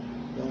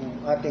yung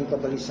ating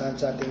kabalisahan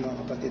sa ating mga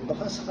kapatid.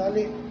 Baka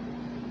sakali,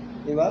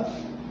 di ba?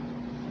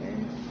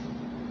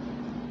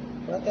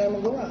 Wala tayong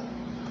magawa.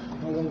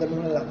 Hanggang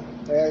ganun na lang.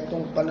 Kaya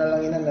itong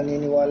panalanginan,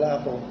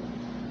 naniniwala ako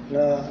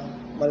na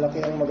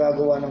malaki ang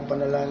magagawa ng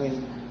panalangin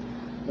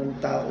ng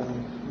taong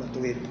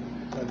matuwid.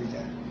 Sabi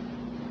niya.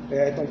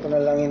 Kaya itong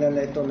panalanginan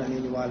na ito,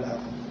 naniniwala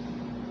ako.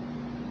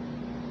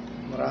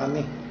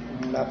 Marami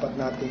ang dapat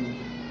natin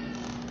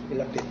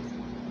ilapit.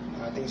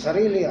 Ating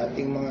sarili,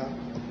 ating mga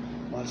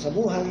mahal sa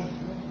buhay.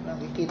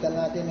 Nakikita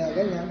natin na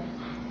ganyan.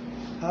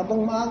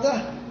 Habang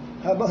maaga,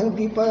 habang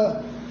hindi pa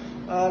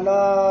na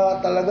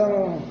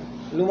talagang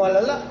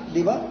lumalala,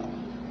 di ba?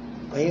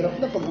 Mahirap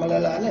na pag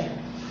malala na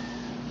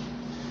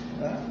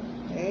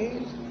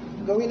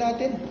gawin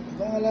natin.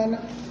 Bahala na.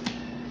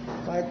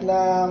 Kahit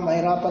na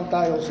mahirapan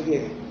tayo,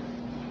 sige.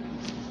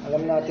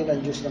 Alam natin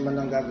ang Diyos naman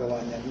ang gagawa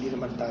niya, hindi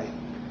naman tayo.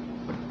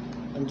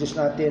 Ang Diyos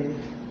natin,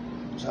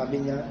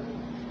 sabi niya,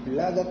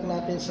 ilagak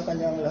natin sa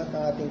Kanya ang lahat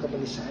ng ating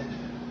kabalisahan.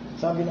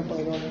 Sabi ng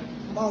Panginoon,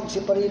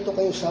 magsiparito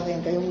kayo sa akin,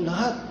 kayong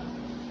lahat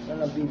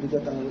na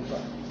nabibigat ang lupa.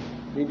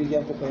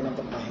 Bibigyan ko kayo ng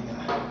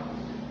kapahingahan.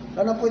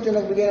 Sana po ito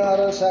nagbigay ng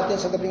aral sa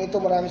atin sa gabing ito.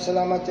 Maraming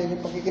salamat sa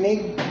inyong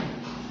pakikinig.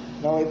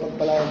 Naway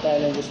pagpalain tayo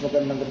ng Diyos.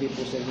 Magandang gabi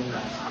po sa inyong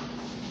lahat.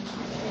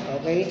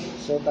 Okay,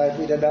 so tayo po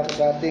idadako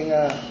sa ating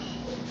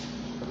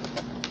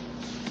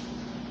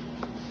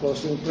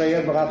closing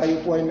prayer. Baka kayo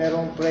po ay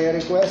merong prayer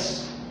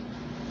request.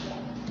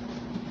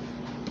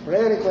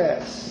 Prayer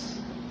request.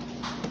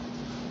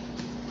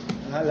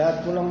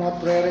 Lahat po ng mga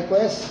prayer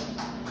request.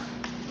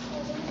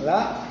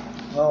 Wala?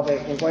 Okay,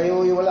 kung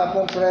kayo wala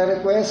pong prayer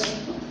request,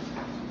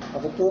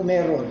 ako po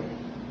meron.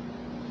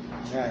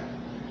 Yan.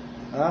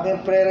 Ang aking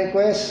prayer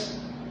request,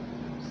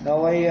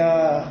 naway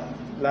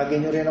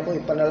lagi nyo rin ako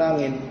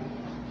ipanalangin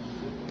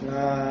na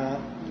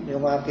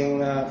yung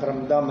aking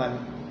karamdaman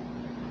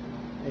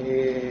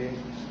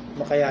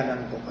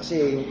makayanan ko.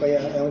 Kasi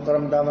yung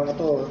karamdaman ko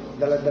to,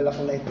 dala-dala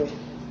ko na ito.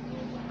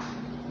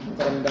 Yung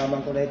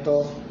karamdaman ko na ito,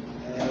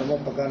 alam mo,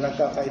 pagka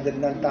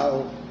nagkakaedad ng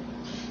tao,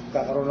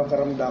 kakaroon ng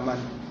karamdaman.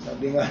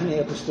 Sabi nga ni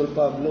Apostol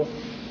Pablo,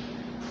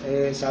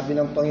 sabi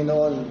ng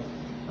Panginoon,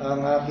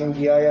 ang aking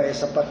biyaya ay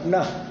sapat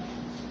na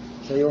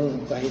sa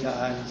iyong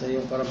kahinaan, sa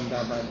iyong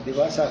karamdaman. Di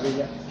ba? Sabi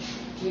niya.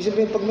 Ibig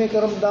sabihin, pag may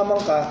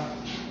karamdaman ka,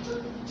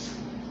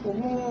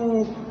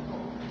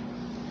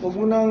 huwag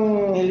mo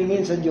nang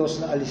hilingin sa Diyos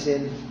na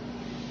alisin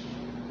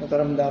ang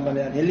karamdaman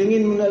na yan.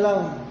 Hilingin mo na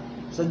lang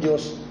sa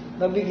Diyos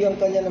na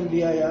bigyan ka niya ng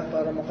biyaya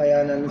para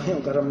makayanan mo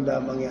yung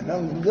karamdaman yan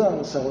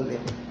hanggang sa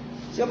huli.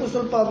 Si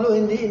Apostol Pablo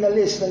hindi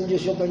inalis ng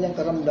Diyos yung kanyang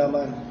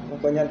karamdaman,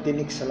 yung kanyang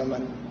tinik sa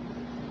laman.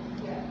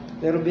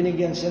 Pero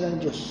binigyan siya ng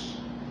Diyos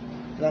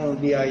ng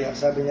biyaya.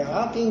 Sabi niya,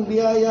 aking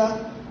biyaya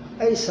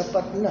ay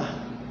sapat na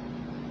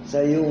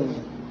sa iyong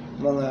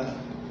mga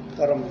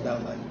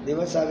karamdaman. Di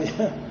ba sabi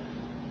niya?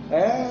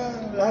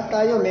 Lahat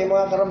tayo may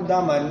mga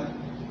karamdaman.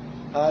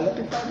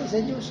 Lapit tayo sa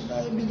Diyos.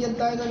 Bigyan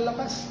tayo ng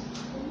lakas.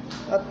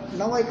 At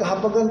naway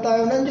kahabagan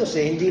tayo ng Diyos.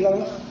 Hindi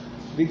lang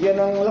bigyan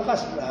ng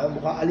lakas.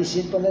 Baka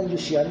alisin pa ng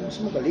Diyos yan. Mas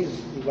magaling.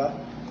 Di ba?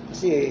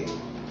 Kasi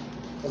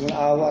pag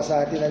naawa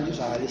sa atin ng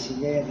Diyos, alisin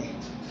niya yan eh.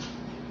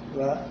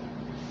 Diba?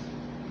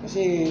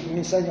 Kasi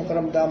minsan yung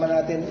karamdaman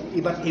natin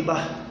iba't iba.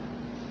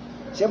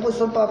 Si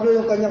Apostol Pablo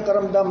yung kanyang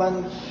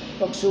karamdaman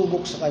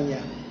pagsubok sa kanya.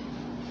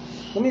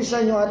 Kung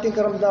minsan yung ating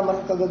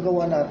karamdaman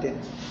kagagawa natin.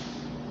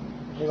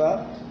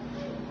 Diba?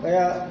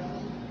 Kaya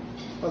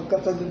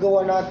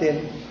pagkakagawa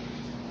natin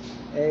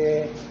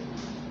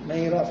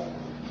mahirap.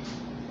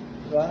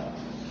 Diba?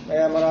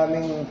 Kaya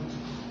maraming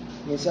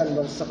minsan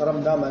sa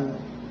karamdaman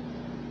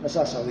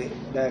nasasawi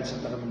dahil sa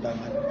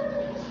karamdaman.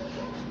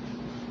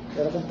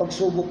 Pero kung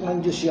pagsubok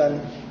ng Diyos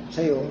yan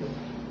sa'yo,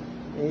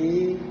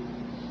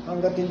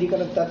 hanggat hindi ka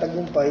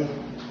nagtatagumpay,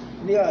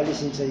 hindi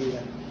aalisin sa'yo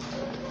yan.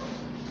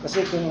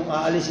 Kasi kung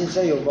aalisin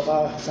sa'yo,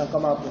 baka saan ka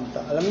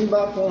mapunta. Alam niyo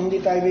ba, kung hindi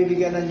tayo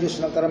bibigyan ng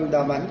Diyos ng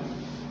karamdaman,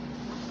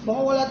 baka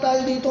wala tayo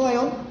dito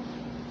ngayon.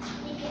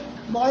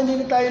 Baka hindi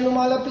na tayo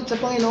lumalapit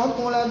sa Panginoon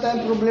kung wala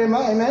tayong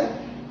problema. Amen?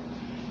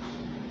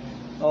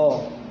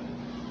 Oo.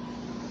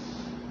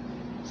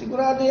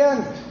 Sigurado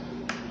yan.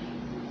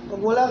 Pag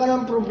wala ka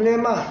ng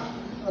problema,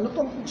 ano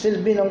pang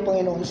silbi ng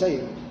Panginoon sa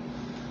iyo?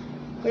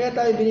 Kaya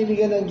tayo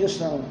binibigyan ng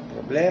Diyos ng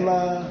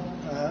problema,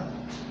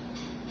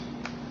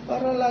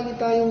 para lagi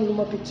tayong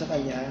lumapit sa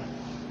Kanya.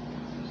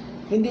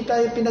 Hindi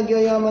tayo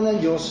pinagyayaman ng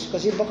Diyos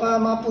kasi baka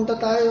mapunta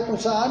tayo kung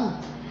saan.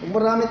 Kung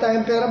marami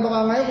tayong pera,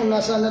 baka ngayon kung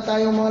nasaan na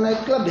tayong mga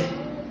nightclub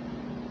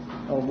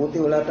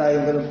buti wala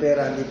tayong ganung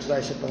pera dito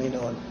tayo sa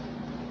Panginoon.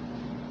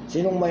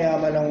 Sinong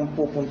mayaman ang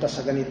pupunta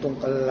sa ganitong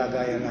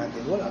kalalagayan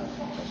natin? Wala.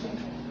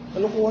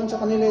 Kalukuhan sa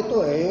kanila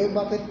ito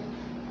bakit?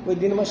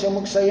 Pwede naman siya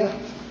magsaya.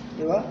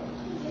 Di ba?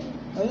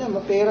 Ayan,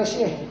 mapera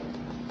siya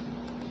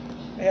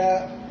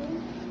Kaya,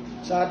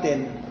 sa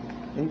atin,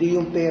 hindi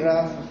yung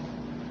pera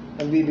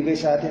nagbibigay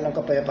sa atin ng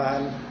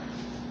kapayapaan.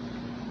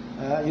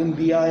 Yung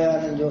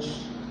biyaya ng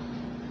Diyos,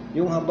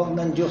 yung habag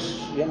ng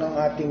Diyos, yan ang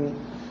ating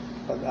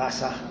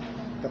pag-asa,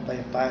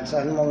 kapayapaan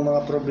sa anumang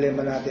mga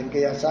problema natin.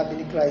 Kaya sabi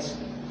ni Christ,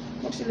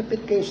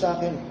 magsilapit kayo sa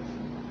akin.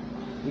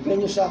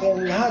 Bigyan niyo sa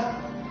akin lahat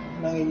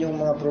ng inyong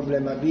mga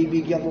problema.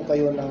 Bibigyan ko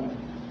kayo ng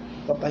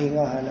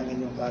kapahingahan ng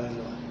inyong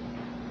kaluluwa.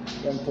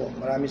 Yan po.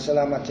 Maraming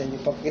salamat sa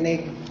inyong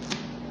pakikinig.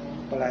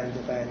 Palayan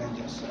po tayo ng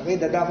Diyos. Okay,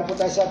 dadako po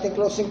tayo sa ating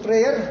closing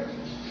prayer.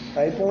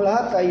 Tayo pong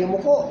lahat ay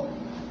yumuko.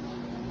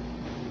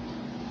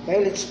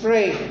 Okay, let's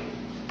pray.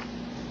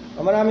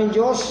 Ama namin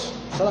Diyos,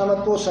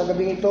 salamat po sa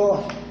gabing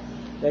ito.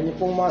 Yan yung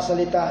pong mga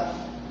salita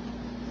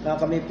na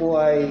kami po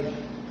ay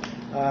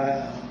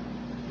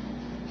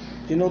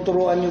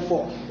tinuturuan niyo po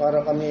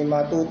para kami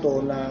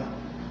matuto na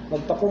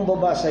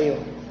magpakumbaba sa iyo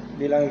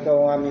bilang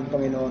ikaw ang aming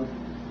Panginoon.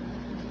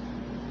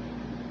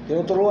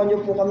 Tinuturuan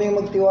niyo po kami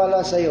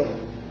magtiwala sa iyo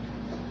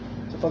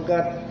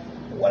sapagkat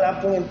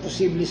wala pong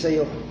imposible sa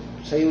iyo.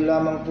 Sa iyo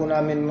lamang po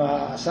namin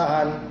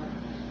maaasahan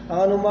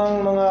ang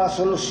anumang mga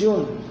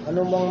solusyon,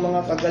 anumang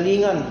mga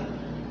kagalingan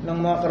ng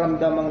mga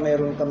karamdamang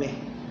meron kami.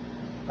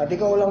 At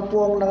ikaw lang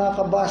po ang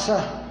nakakabasa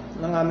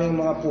ng aming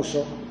mga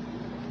puso.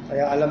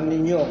 Kaya alam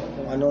ninyo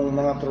kung anong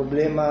mga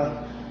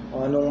problema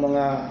o anong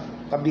mga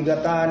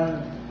kabigatan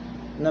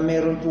na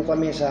meron po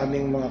kami sa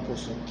aming mga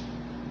puso.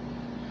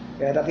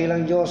 Kaya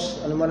dakilang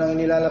Diyos, ano man ang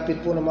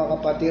inilalapit po ng mga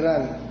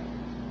kapatiran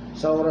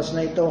sa oras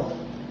na ito,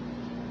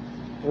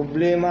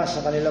 problema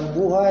sa kanilang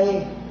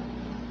buhay,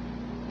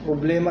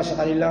 problema sa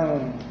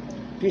kanilang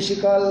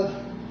physical,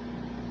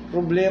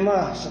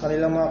 problema sa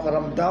kanilang mga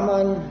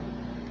karamdaman,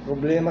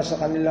 problema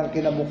sa kanilang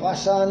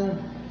kinabukasan,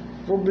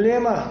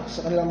 problema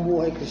sa kanilang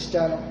buhay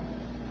Kristiyano.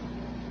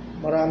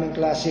 Maraming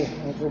klase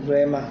ng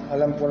problema.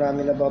 Alam po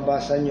namin na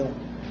babasa nyo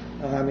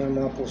ang aming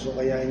mga puso.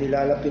 Kaya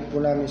inilalapit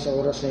po namin sa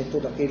oras na ito,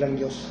 dakilang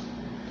Diyos.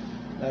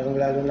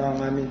 Lalong-lalo na ang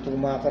aming itong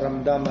mga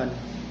karamdaman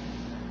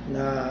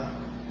na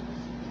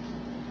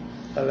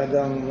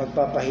talagang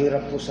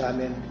magpapahirap po sa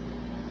amin.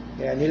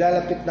 Kaya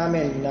nilalapit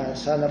namin na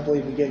sana po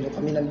ibigyan nyo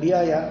kami ng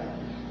biyaya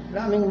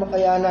na aming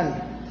makayanan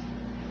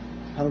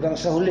hanggang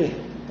sa huli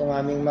itong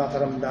aming mga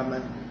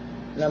karamdaman,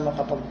 na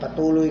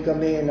makapagpatuloy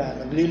kami na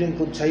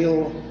naglilingkod sa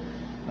iyo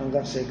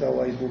hanggang sa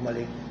ikaw ay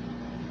bumalik.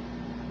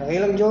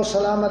 Nakilang Diyos,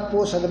 salamat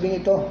po sa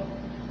gabing ito.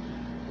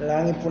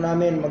 Dalangin po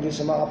namin, maging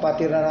sa mga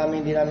kapatid na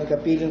namin, hindi namin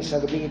kapiling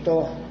sa gabing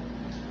ito.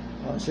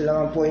 Sila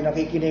man po ay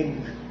nakikinig,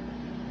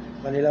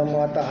 kanilang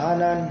mga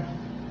tahanan.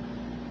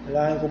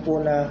 Dalangin ko po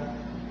na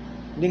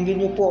dinggin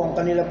niyo po ang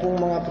kanila pong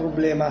mga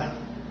problema.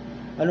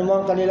 Ano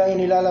man kanilang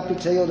inilalapit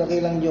sa iyo,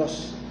 dakilang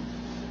Diyos.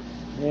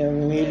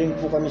 Humihiling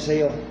po kami sa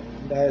iyo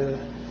dahil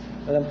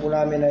alam po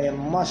namin na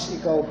mas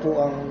ikaw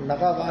po ang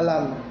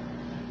nakakaalam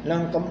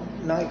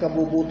ng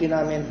ikabubuti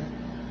namin,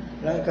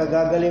 ng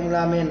ikagagaling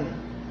namin,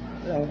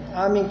 ng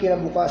aming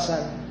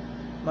kinabukasan.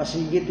 Mas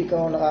higit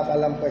ikaw ang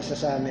nakakaalam kaysa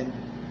sa amin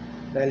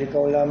dahil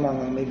ikaw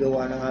lamang ang may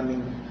gawa ng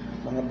aming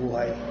mga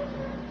buhay.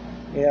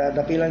 Kaya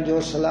dakilang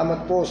Diyos,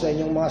 salamat po sa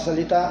inyong mga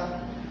salita,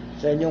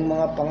 sa inyong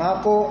mga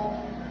pangako,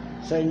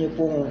 sa inyong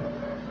pong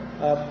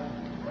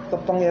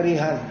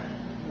kapangyarihan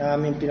na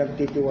aming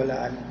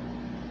pinagtitiwalaan.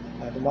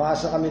 At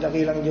umaasa kami,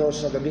 dakilang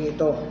Diyos, sa gabing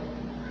ito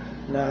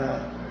na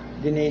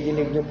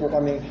dinidinig niyo po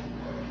kami.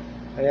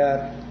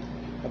 Kaya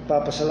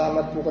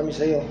nagpapasalamat po kami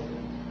sa iyo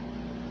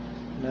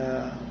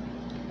na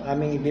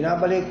aming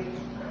ibinabalik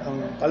ang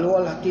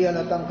kaluwalhatian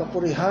at ang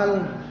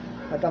kapurihan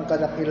at ang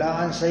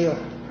kadakilaan sa iyo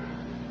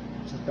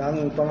sa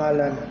tanging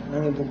pangalan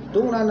ng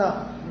ibugtong na anak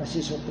na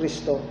si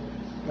Kristo,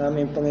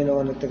 naming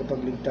Panginoon at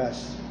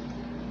tagapagligtas.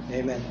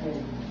 Amen.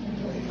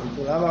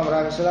 Ito lamang,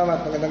 maraming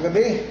salamat. Magandang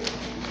gabi.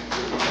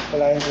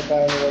 Palayan po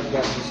tayo ni Lord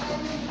God.